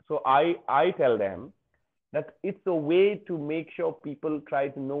 So I tell them that it's a way to make sure people try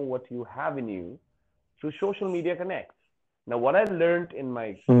to know what you have in you through social media connects. Now, what I've learned in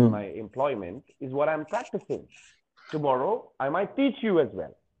my employment is what I'm practicing. Tomorrow, I might teach you as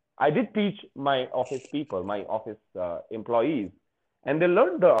well. I did teach my office people, my office employees, and they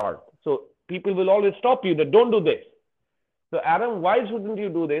learned the art. So people will always stop you that don't do this. So Adam, why shouldn't you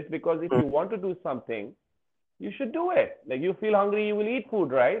do this? Because if you want to do something, you should do it. Like you feel hungry, you will eat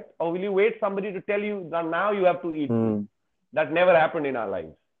food, right? Or will you wait somebody to tell you that now you have to eat food? That never happened in our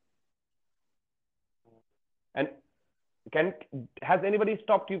lives. And has anybody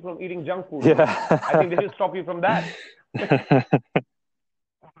stopped you from eating junk food? Yeah. I think they should stop you from that.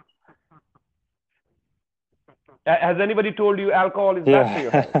 Has anybody told you alcohol is bad for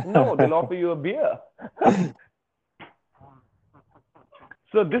your health? No, they'll offer you a beer.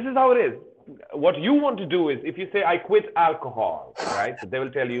 So this is how it is. What you want to do is, if you say, I quit alcohol, right? So they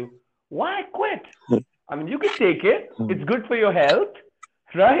will tell you, why quit? I mean, you can take it. It's good for your health,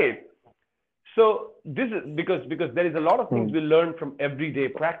 right? So this is because there is a lot of things we learn from everyday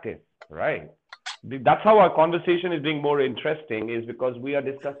practice, right? That's how our conversation is being more interesting, is because we are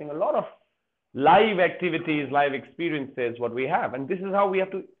discussing a lot of live activities, live experiences, what we have. And this is how we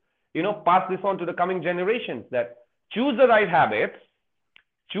have to, pass this on to the coming generations, that choose the right habits,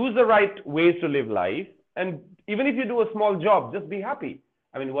 choose the right ways to live life. And even if you do a small job, just be happy.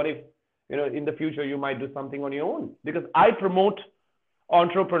 I mean, what if, in the future you might do something on your own? Because I promote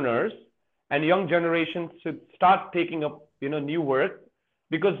entrepreneurs, and young generations should start taking up, new work,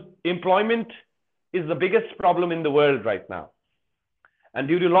 because employment is the biggest problem in the world right now. And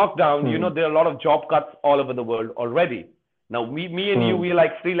due to lockdown, there are a lot of job cuts all over the world already. Now, me and you, we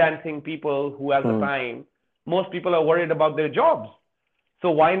like freelancing people who have the time. Most people are worried about their jobs.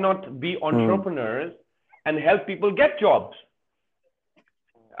 So why not be entrepreneurs and help people get jobs?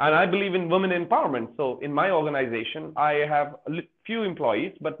 And I believe in women empowerment. So in my organization, I have a few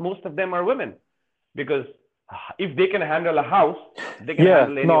employees, but most of them are women. Because if they can handle a house, they can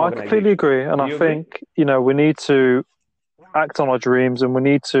handle any organization. I completely agree. And I think, we need to act on our dreams, and we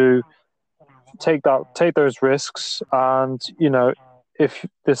need to take those risks. And, if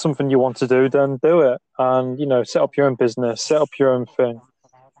there's something you want to do, then do it. And, set up your own business, set up your own thing,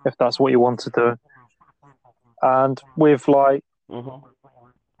 if that's what you want to do. And with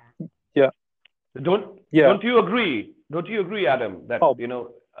Don't you agree? Don't you agree, Adam, that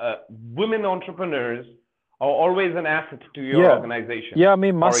women entrepreneurs are always an asset to your organization? Yeah, I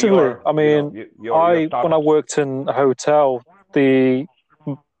mean, massively. When I worked in a hotel, the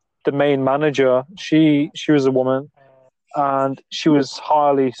main manager, she was a woman, and she was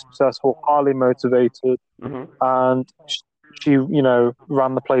highly successful, highly motivated, and she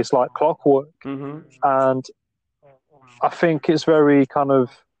ran the place like clockwork. And I think it's very kind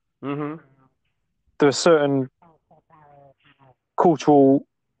of there are certain cultural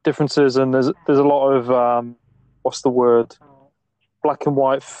differences, and there's a lot of what's the word, black and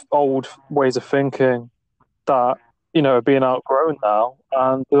white old ways of thinking that are being outgrown now.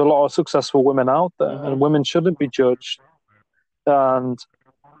 And there are a lot of successful women out there, and women shouldn't be judged. And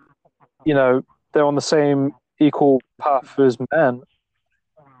they're on the same equal path as men.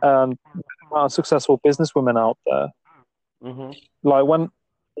 And there are successful business women out there. Like, when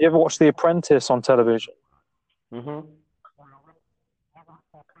you ever watch The Apprentice on television,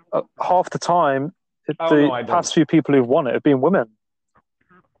 half the time, the past few people who've won it have been women.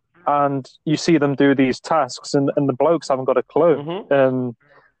 And you see them do these tasks, and the blokes haven't got a clue. And,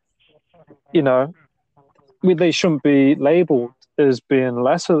 they shouldn't be labelled as being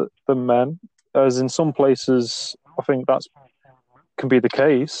lesser than men, as in some places I think that can be the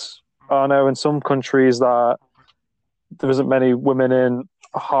case. I know in some countries that there isn't many women in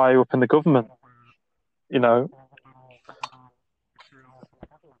high up in the government, Yeah.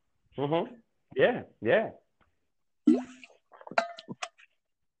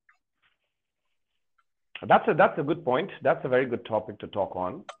 That's a good point. That's a very good topic to talk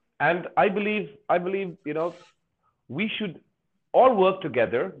on. And I believe, we should all work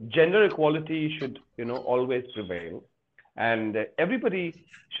together. Gender equality should, always prevail. And everybody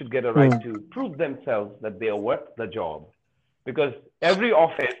should get a right to prove themselves that they are worth the job. Because every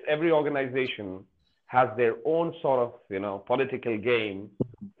office, every organization has their own sort of, political game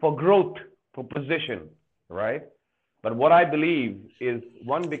for growth, for position, right? But what I believe is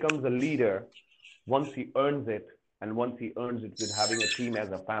one becomes a leader once he earns it, and once he earns it with having a team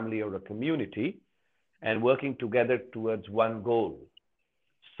as a family or a community and working together towards one goal.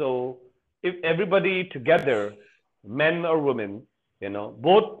 So if everybody together, men or women,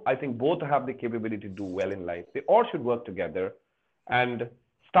 I think both have the capability to do well in life. They all should work together and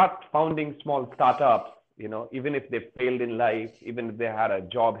start founding small startups, even if they failed in life, even if they had a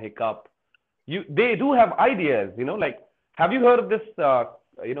job hiccup. They do have ideas, like, have you heard of this,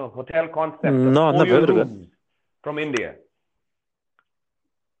 hotel concept? No, I've never heard of it. From India.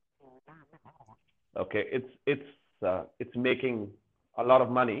 Okay, it's making a lot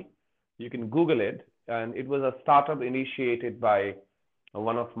of money. You can Google it, and it was a startup initiated by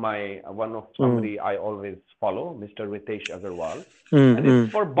somebody I always follow, Mr. Ritesh Agarwal, and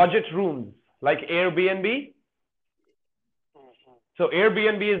it's for budget rooms like Airbnb. So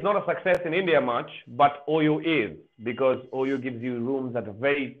Airbnb is not a success in India much, but OYO is, because OYO gives you rooms at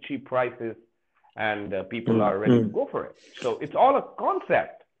very cheap prices, and people are ready to go for it. So it's all a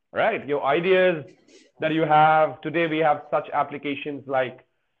concept, right? Your ideas that you have today, we have such applications like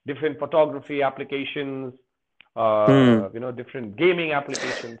different photography applications, different gaming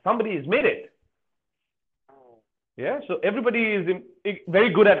applications. Somebody has made it. Yeah. So everybody is very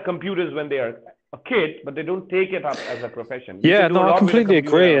good at computers when they are a kid, but they don't take it up as a profession. Yeah, no, I completely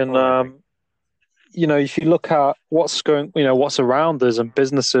agree. And if you look at what's around us and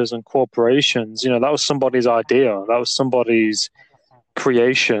businesses and corporations, that was somebody's idea. That was somebody's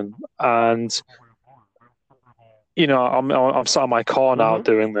creation. And, I'm sat in my car now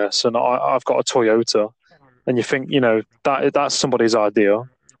doing this, and I've got a Toyota. And you think, that's somebody's idea.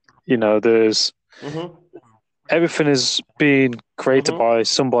 There's Mm-hmm. everything is being created Mm-hmm. by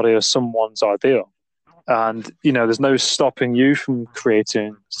somebody or someone's idea. And, there's no stopping you from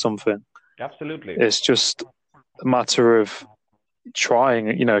creating something. Absolutely. It's just a matter of trying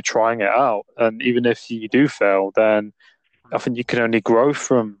it out. And even if you do fail, then I think you can only grow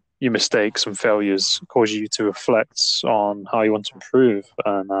from your mistakes and failures, cause you to reflect on how you want to improve.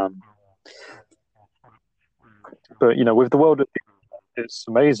 And but with the world, it's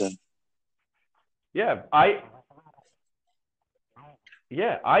amazing. Yeah,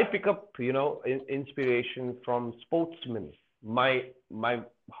 I pick up, inspiration from sportsmen. My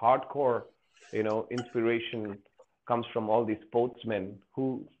hardcore, inspiration comes from all these sportsmen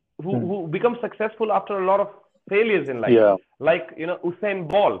who become successful after a lot of failures in life. Yeah, Like, Usain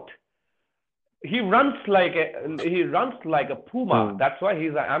Bolt. He runs like a puma. mm. That's why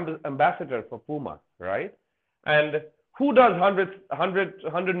he's an ambassador for Puma, right? And who does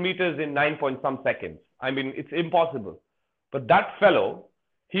 100 meters in 9 point some seconds? I mean, it's impossible. But that fellow,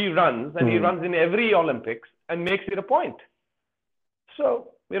 he runs and he Mm. runs in every Olympics and makes it a point. So,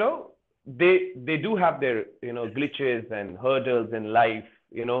 they do have their, glitches and hurdles in life,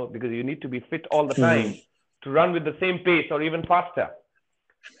 because you need to be fit all the time Mm. to run with the same pace or even faster.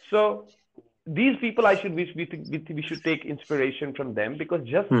 So these people, we should take inspiration from them, because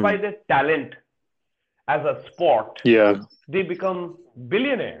just by Mm. their talent as a sport, Yeah, they become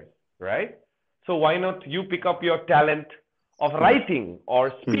billionaires, right? So why not you pick up your talent of writing or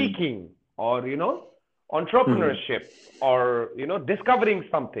mm. speaking or, Mm. entrepreneurship or, discovering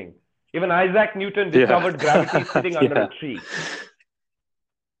something. Even Isaac Newton Yeah, discovered gravity sitting under a yeah. tree.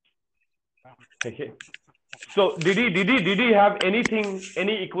 Okay. So did he have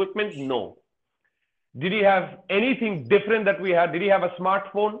any equipment? No. Did he have anything different that we had? Did he have a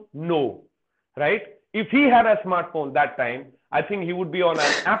smartphone? No. Right? If he had a smartphone that time, I think he would be on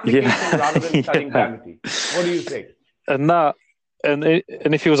an application Yeah, rather than studying yeah. gravity. What do you say? And that, and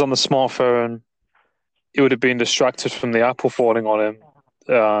if he was on the smartphone, he would have been distracted from the apple falling on him,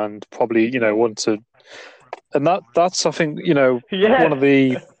 and probably wanted. And that's I think one Yes. of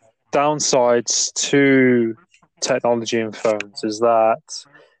the downsides to technology and phones is that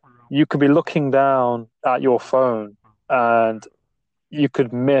you could be looking down at your phone and you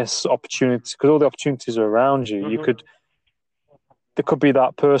could miss opportunities because all the opportunities are around you. Mm-hmm. There could be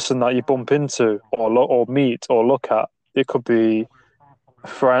that person that you bump into or meet or look at. It could be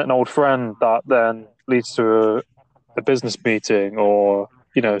an old friend that then leads to a business meeting or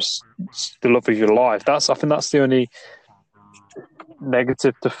the love of your life. I think that's the only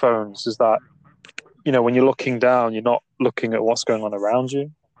negative to phones is that when you're looking down, you're not looking at what's going on around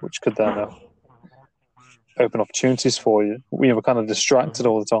you, which could then open opportunities for you. We're kind of distracted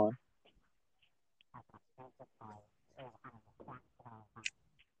Mm-hmm. all the time.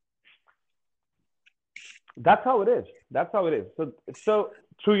 That's how it is. That's how it is. So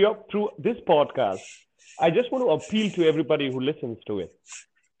through this podcast, I just want to appeal to everybody who listens to it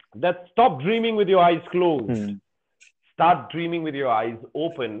that stop dreaming with your eyes closed. Mm. Start dreaming with your eyes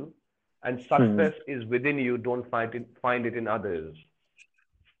open, and Mm. success is within you. Don't find it in others.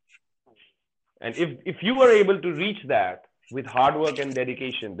 And if you were able to reach that with hard work and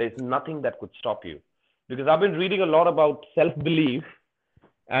dedication, there's nothing that could stop you. Because I've been reading a lot about self belief,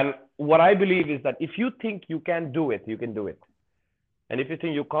 and what I believe is that if you think you can do it, you can do it. And if you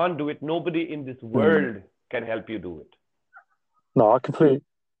think you can't do it, nobody in this Mm. world can help you do it. No, I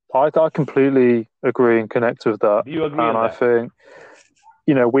completely agree and connect with that. Do you agree And on I that? think,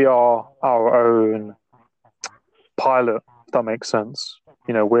 we are our own pilot, if that makes sense.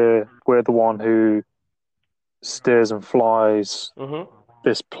 We're the one who steers and flies Mm-hmm.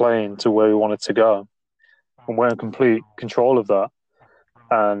 this plane to where we want it to go. And we're in complete control of that.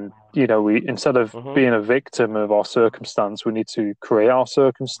 And, we instead of Mm-hmm. being a victim of our circumstance, we need to create our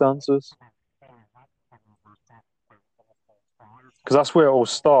circumstances. Because that's where it all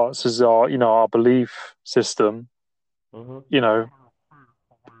starts is our belief system, Mm-hmm.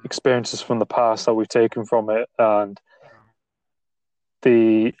 experiences from the past that we've taken from it and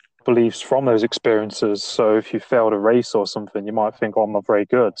the beliefs from those experiences. So if you failed a race or something, you might think, oh, I'm not very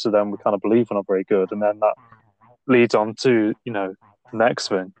good. So then we kind of believe we're not very good. And then that leads on to, the next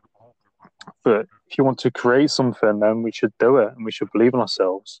thing. But if you want to create something, then we should do it and we should believe in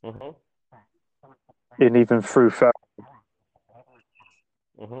ourselves. Mm-hmm. And even through failure.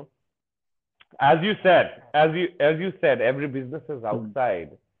 Mm-hmm. As you said, every business is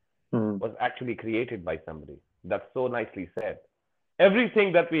outside Mm. was actually created by somebody. That's so nicely said.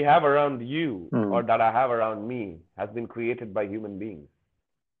 Everything that we have around you or Mm. that I have around me has been created by human beings.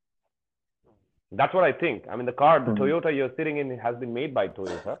 That's what I think. I mean, the car, the Mm. Toyota you're sitting in has been made by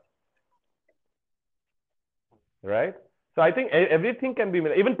Toyota. right? So I think everything can be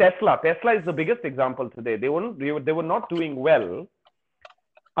even Tesla. Tesla is the biggest example today. They were not doing well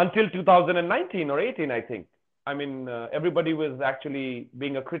until 2019 or 18, I think. I mean, everybody was actually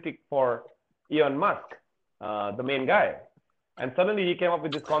being a critic for Elon Musk, the main guy. And suddenly he came up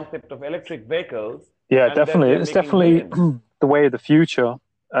with this concept of electric vehicles. Yeah, And then definitely. they're It's making definitely millions. the way of the future.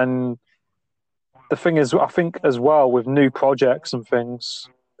 And the thing is, I think as well with new projects and things,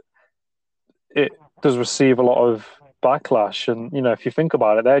 it does receive a lot of backlash. And, if you think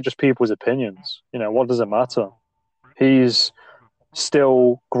about it, they're just people's opinions. What does it matter? He's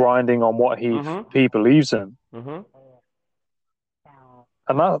still grinding on what Mm-hmm. he believes in. Mm-hmm.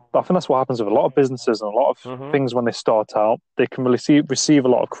 And I think that's what happens with a lot of businesses and a lot of Mm-hmm. things when they start out. They can receive a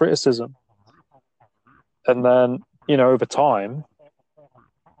lot of criticism. And then, over time,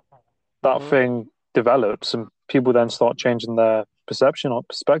 that thing develops and people then start changing their perception or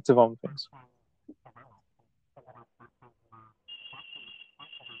perspective on things.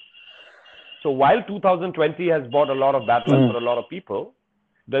 So while 2020 has brought a lot of bad luck for a lot of people,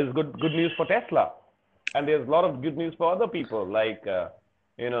 there's good news for Tesla, and there's a lot of good news for other people, like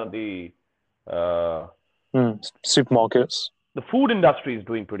the Supermarkets. the food industry is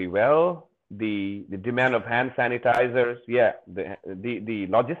doing pretty well. The demand of hand sanitizers, yeah, the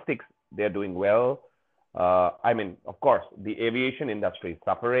logistics, they're doing well. I mean, of course, the aviation industry is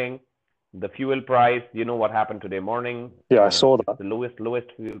suffering. The fuel price, what happened today morning? Yeah, I saw that. It's the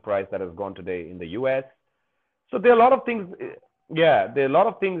lowest fuel price that has gone today in the US. So there are a lot of things. Yeah, there are a lot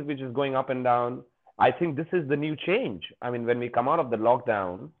of things which is going up and down. I think this is the new change. I mean, when we come out of the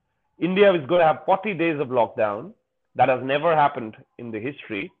lockdown, India is going to have 40 days of lockdown. That has never happened in the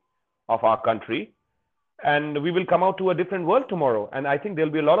history of our country. And we will come out to a different world tomorrow. And I think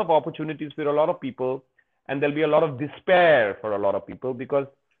there'll be a lot of opportunities for a lot of people. And there'll be a lot of despair for a lot of people because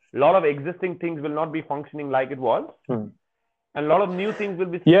a lot of existing things will not be functioning like it was. And a lot of new things will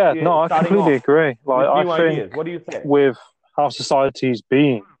be I completely agree. Like, I think ideas. What do you say? With how society's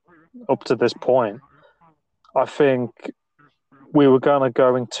been up to this point, I think we were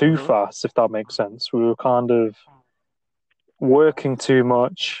going too fast, if that makes sense. We were kind of working too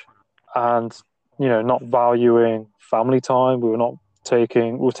much and, not valuing family time. We were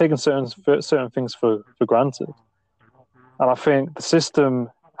taking certain things for granted. And I think the system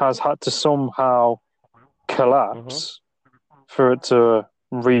has had to somehow collapse for it to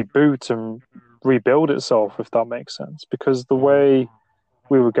reboot and rebuild itself, if that makes sense. Because the way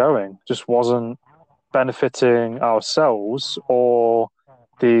we were going just wasn't benefiting ourselves or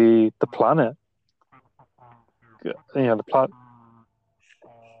the planet. The planet.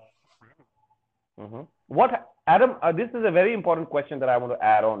 What, Adam? This is a very important question that I want to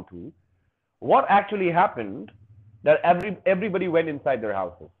add on to. What actually happened that everybody went inside their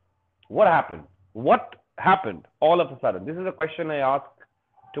houses? What happened? What happened all of a sudden? This is a question I ask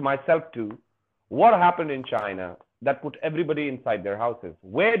to myself too. What happened in China that put everybody inside their houses?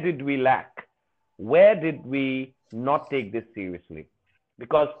 Where did we lack? Where did we not take this seriously?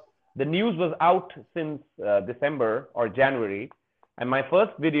 Because the news was out since December or January, and my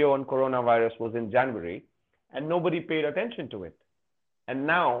first video on coronavirus was in January, and nobody paid attention to it. And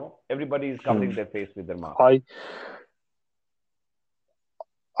now everybody is covering their face with their mask.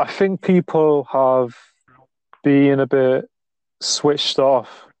 I think people have been a bit switched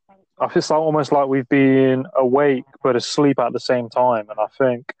off. It's almost like we've been awake but asleep at the same time. And I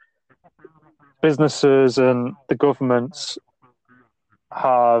think businesses and the governments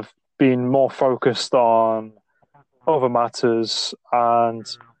have been more focused on other matters and,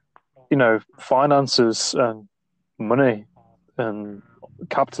 finances and money and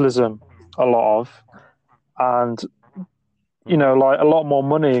capitalism a lot of. And like a lot more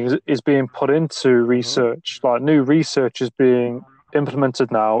money is being put into research. Like new research is being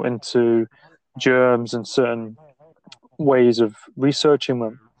implemented now into germs and certain ways of researching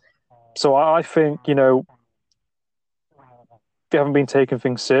them. So I think, they haven't been taking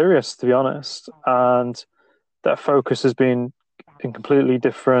things serious, to be honest. And their focus has been in completely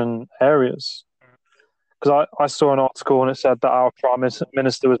different areas. Because I saw an article and it said that our Prime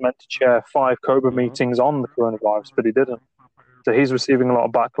Minister was meant to chair 5 COBRA meetings on the coronavirus, but he didn't. So he's receiving a lot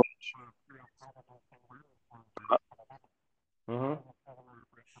of backlash.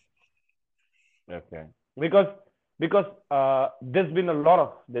 Okay, because there's been a lot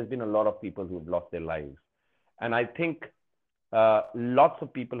of people who've lost their lives, and I think lots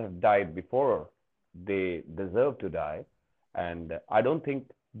of people have died before they deserve to die, and I don't think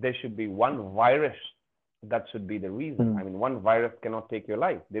there should be one virus that should be the reason. I mean, one virus cannot take your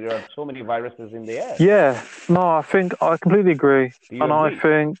life. There are so many viruses in the air. Yeah, no, I think I completely agree. Do you agree? I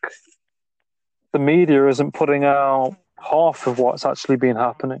think the media isn't putting out half of what's actually been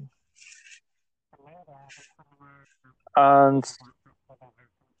happening. And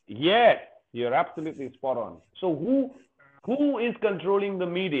Yes, you're absolutely spot on. So who is controlling the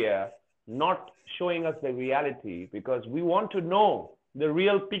media, not showing us the reality? Because we want to know the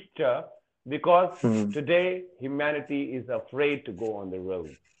real picture, because today humanity is afraid to go on the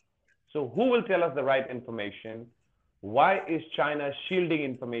road. So who will tell us the right information? Why is China shielding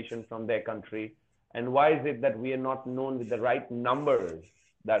information from their country? And why is it that we are not known with the right numbers,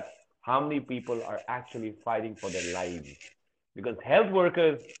 that how many people are actually fighting for their lives? Because health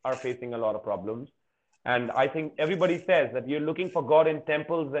workers are facing a lot of problems. And I think everybody says that you're looking for God in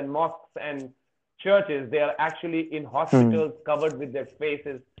temples and mosques and churches. They are actually in hospitals covered with their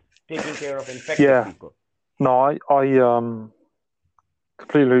faces, taking care of infected people. No, I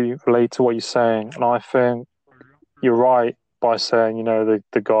completely relate to what you're saying. And I think you're right by saying, you know,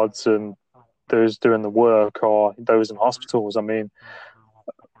 the gods and those doing the work are those in hospitals. I mean,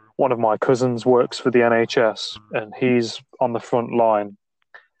 one of my cousins works for the NHS and he's on the front line,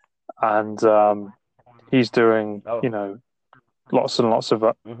 and he's doing, you know, lots and lots of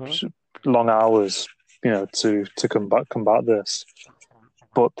long hours, you know, to combat this.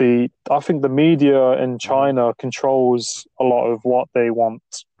 But I think the media in China controls a lot of what they want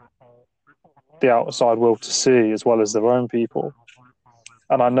the outside world to see, as well as their own people.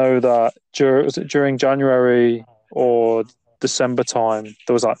 And I know that during January or December time,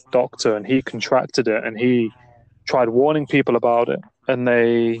 there was that doctor and he contracted it and he tried warning people about it, and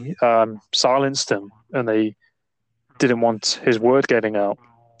they silenced him and they didn't want his word getting out.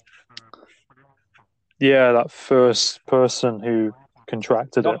 Yeah, that first person who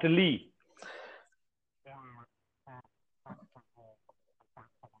contracted Dr. it. Lee.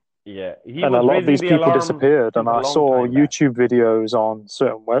 Yeah, and a lot of these people disappeared. And I saw YouTube videos on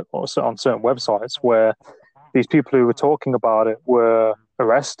certain websites where these people who were talking about it were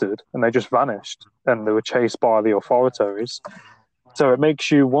arrested and they just vanished and they were chased by the authorities. So it makes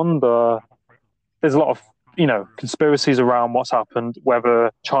you wonder. There's a lot of, you know, conspiracies around what's happened,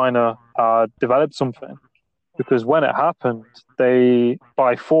 whether China developed something, because when it happened, they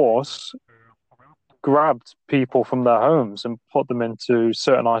by force grabbed people from their homes and put them into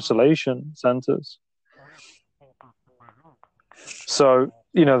certain isolation centers. So,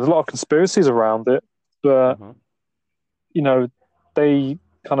 you know, there's a lot of conspiracies around it, but, you know, they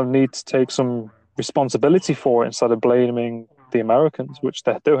kind of need to take some responsibility for it instead of blaming the Americans, which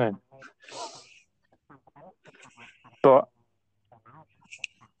they're doing. But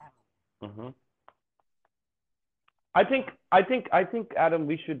I think, Adam,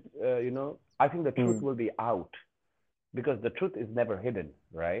 we should, you know, I think the truth will be out, because the truth is never hidden,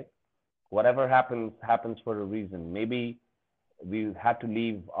 right? Whatever happens, happens for a reason. Maybe we had to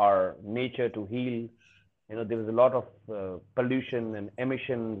leave our nature to heal. You know, there was a lot of pollution and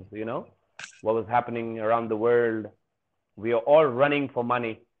emissions, you know, what was happening around the world. We are all running for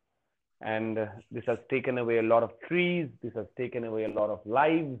money. And this has taken away a lot of trees. This has taken away a lot of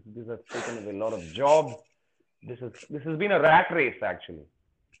lives. This has taken away a lot of jobs. This has been a rat race, actually.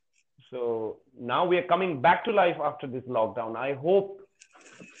 So now we are coming back to life after this lockdown. I hope,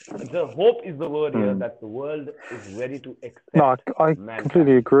 the hope is the word here, that the world is ready to accept. No, I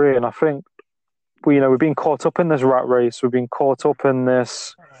completely agree. And I think we've been caught up in this rat race. We've been caught up in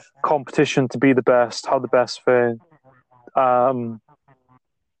this competition to be the best, have the best thing. And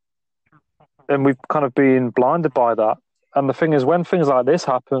we've kind of been blinded by that. And the thing is, when things like this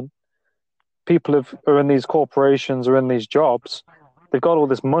happen, people are in these corporations or in these jobs, they've got all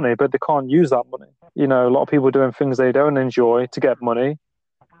this money, but they can't use that money. You know, a lot of people are doing things they don't enjoy to get money,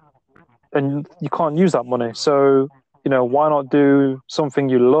 and you can't use that money. So, you know, why not do something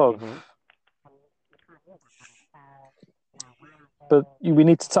you love? But we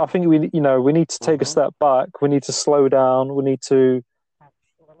need to. I think we need to take a step back. We need to slow down. We need to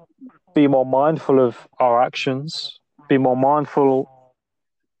be more mindful of our actions. Be more mindful.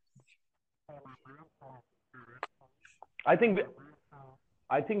 I think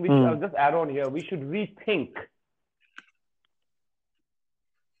we should, I'll just add on here, we should rethink.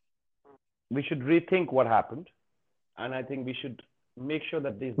 We should rethink what happened. And I think we should make sure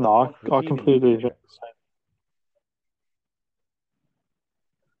that this... No, I completely agree.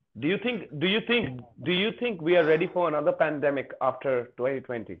 Do you think we are ready for another pandemic after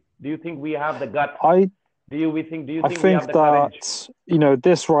 2020? Do you think we have the guts? Do you think we have the courage? You know,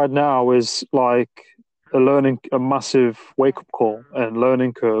 this right now is like a massive wake-up call and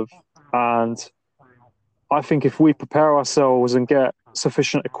learning curve. And I think if we prepare ourselves and get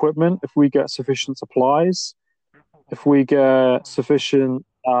sufficient equipment, if we get sufficient supplies, if we get sufficient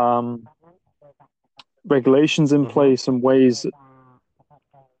regulations in Mm-hmm. place and ways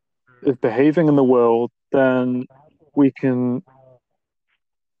of behaving in the world, then we can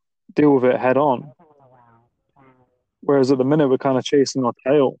deal with it head on. Whereas at the minute, we're kind of chasing our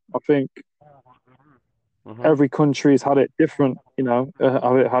tail. I think Mm-hmm. every country's had it different,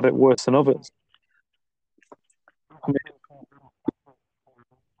 had it worse than others. I mean,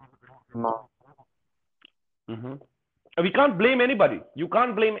 Mm-hmm. We can't blame anybody. You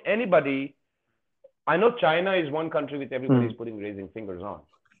can't blame anybody. I know China is one country which everybody is raising fingers on,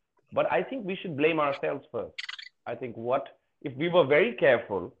 but I think we should blame ourselves first. I think what if we were very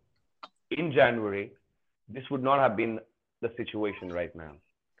careful in January, this would not have been the situation right now.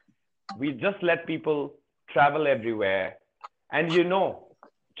 We just let people travel everywhere, and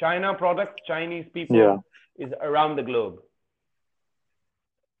China products, Chinese yeah. people is around the globe.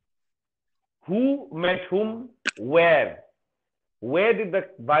 Who met whom? Where? Where did the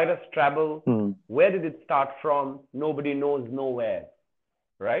virus travel? Where did it start from? Nobody knows nowhere,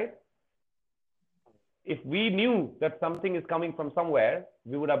 right? If we knew that something is coming from somewhere,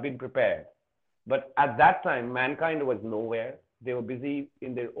 we would have been prepared. But at that time, mankind was nowhere. They were busy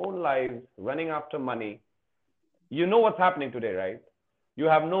in their own lives, running after money. You know what's happening today, right? You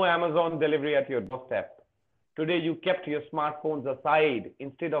have no Amazon delivery at your doorstep. Today, you kept your smartphones aside.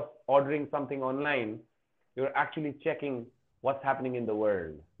 Instead of ordering something online, you're actually checking what's happening in the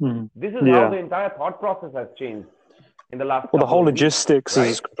world. This is how the entire thought process has changed in the last Well, the couple whole of weeks, logistics right?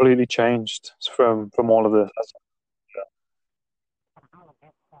 has completely changed from all of this.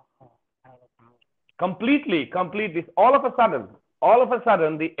 Completely. All of a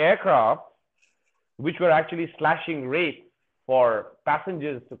sudden, the aircraft, which were actually slashing rates for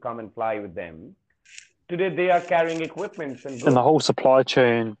passengers to come and fly with them, today they are carrying equipment and In the goods. whole supply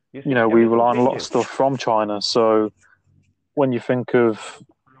chain, You see, we everything rely on a lot of changes. stuff from China. So when you think of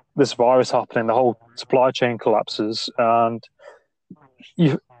this virus happening, the whole supply chain collapses. And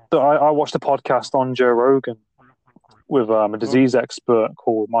I watched a podcast on Joe Rogan with a disease expert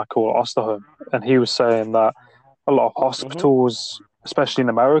called Michael Osterholm, and he was saying that a lot of hospitals, especially in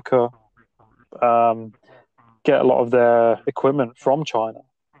America, get a lot of their equipment from China.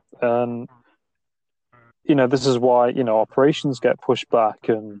 And this is why operations get pushed back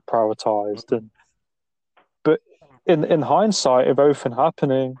and prioritized. But in hindsight of everything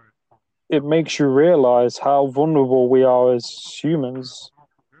happening, it makes you realize how vulnerable we are as humans.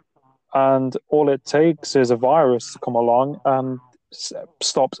 And all it takes is a virus to come along and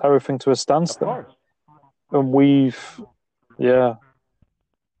stops everything to a standstill. Of course. And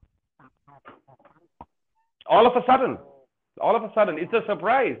All of a sudden, it's a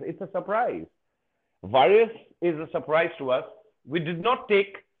surprise. Virus is a surprise to us. We did not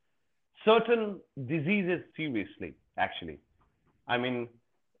take certain diseases seriously, actually. I mean,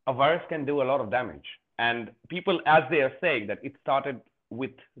 a virus can do a lot of damage. And people, as they are saying, that it started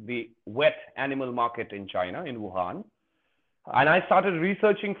with the wet animal market in China, in Wuhan. And I started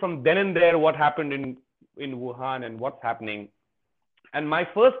researching from then and there what happened in Wuhan and what's happening. And my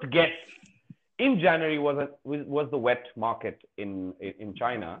first guess in January was the wet market in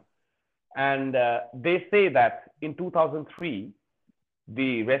China. And they say that in 2003,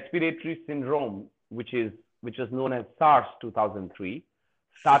 the respiratory syndrome, which is known as SARS 2003,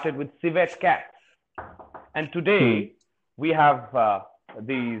 started with civet cats. And today we have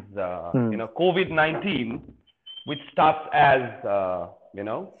these, COVID-19, which starts as,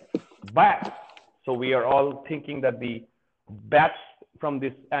 bats. So we are all thinking that the bats from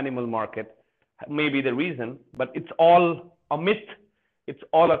this animal market may be the reason, but it's all a myth. It's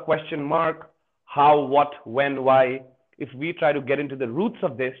all a question mark. How, what, when, why. If we try to get into the roots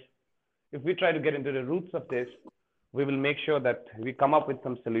of this, we will make sure that we come up with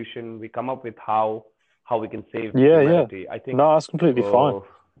some solution. We come up with how we can save humanity. I think no, that's completely fine.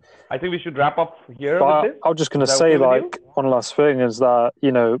 I think we should wrap up here But with this. I was just going to say, one last thing is that,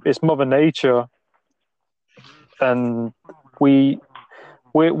 it's Mother Nature, and we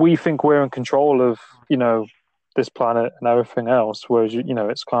think we're in control of, this planet and everything else, whereas,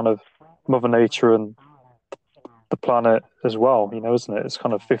 it's kind of Mother Nature and the planet as well, isn't it? It's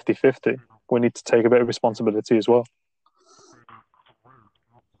kind of 50-50. We need to take a bit of responsibility as well.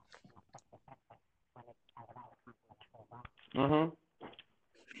 Mm-hmm.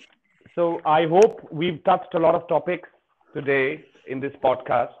 So I hope we've touched a lot of topics today in this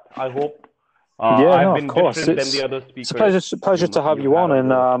podcast. I hope I've been different than the other speakers. It's a pleasure to have you on,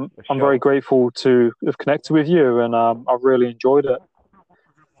 and I'm very grateful to have connected with you, and I've really enjoyed it.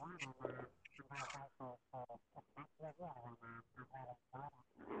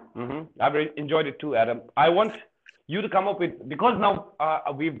 Mm-hmm. I've enjoyed it too, Adam. I want you to come up with, because now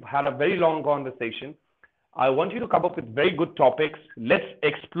we've had a very long conversation. I want you to come up with very good topics. Let's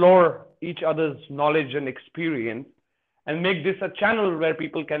explore each other's knowledge and experience and make this a channel where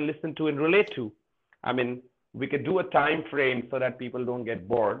people can listen to and relate to. I mean, we could do a time frame so that people don't get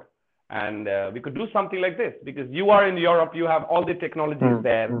bored. And we could do something like this because you are in Europe, you have all the technologies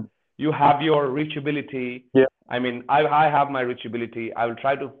there. You have your reachability. Yeah. I mean, I have my reachability. I will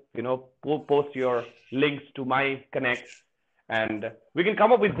try to, post your links to my connects and we can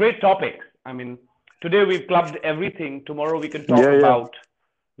come up with great topics. I mean, today we've clubbed everything. Tomorrow we can talk about,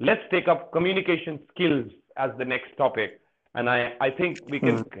 let's take up communication skills as the next topic. And I think we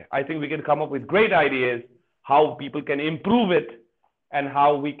can come up with great ideas how people can improve it and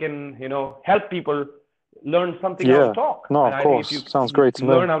how we can, help people learn something how to talk. No, and of course. If you sounds great to me.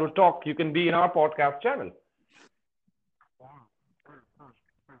 Learn how to talk, you can be in our podcast channel.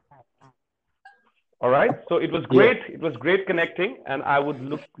 All right. So it was great. Yeah. It was great connecting, and I would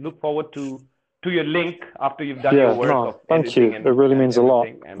look forward to your link after you've done your work. No, thank you. It really means a lot.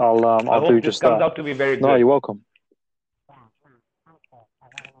 I'll do just that. Comes out to be very good. No, you're welcome.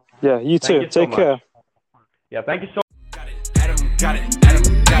 Yeah, you too. Take care. Yeah, thank you so much. Got it.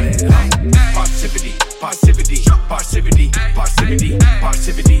 Parrsitivity, Parrsitivity, Parrsitivity, Parrsitivity,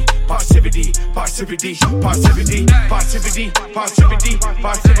 Parrsitivity, Parrsitivity, Parrsitivity, Parrsitivity, Parrsitivity,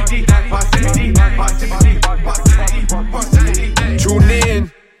 Parrsitivity, Parrsitivity, Parrsitivity, Parrsitivity. Tune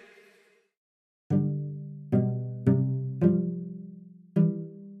in.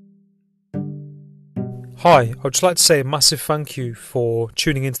 Hi, I'd just like to say a massive thank you for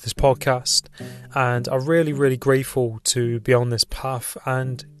tuning into this podcast, and I'm really, really grateful to be on this path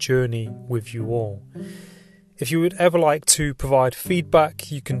and journey with you all. If you would ever like to provide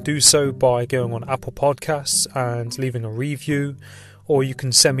feedback, you can do so by going on Apple Podcasts and leaving a review, or you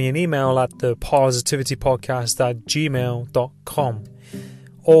can send me an email at the Parrsitivity Podcast at gmail.com.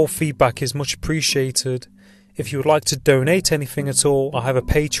 All feedback is much appreciated. If you would like to donate anything at all, I have a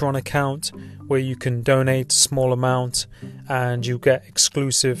Patreon account where you can donate a small amount and you get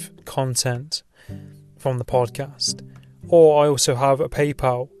exclusive content from the podcast. Or I also have a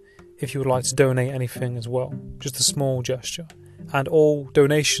PayPal if you would like to donate anything as well, just a small gesture. And all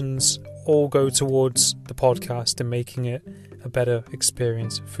donations all go towards the podcast and making it a better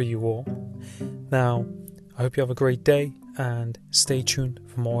experience for you all. Now, I hope you have a great day and stay tuned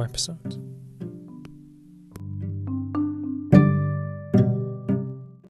for more episodes.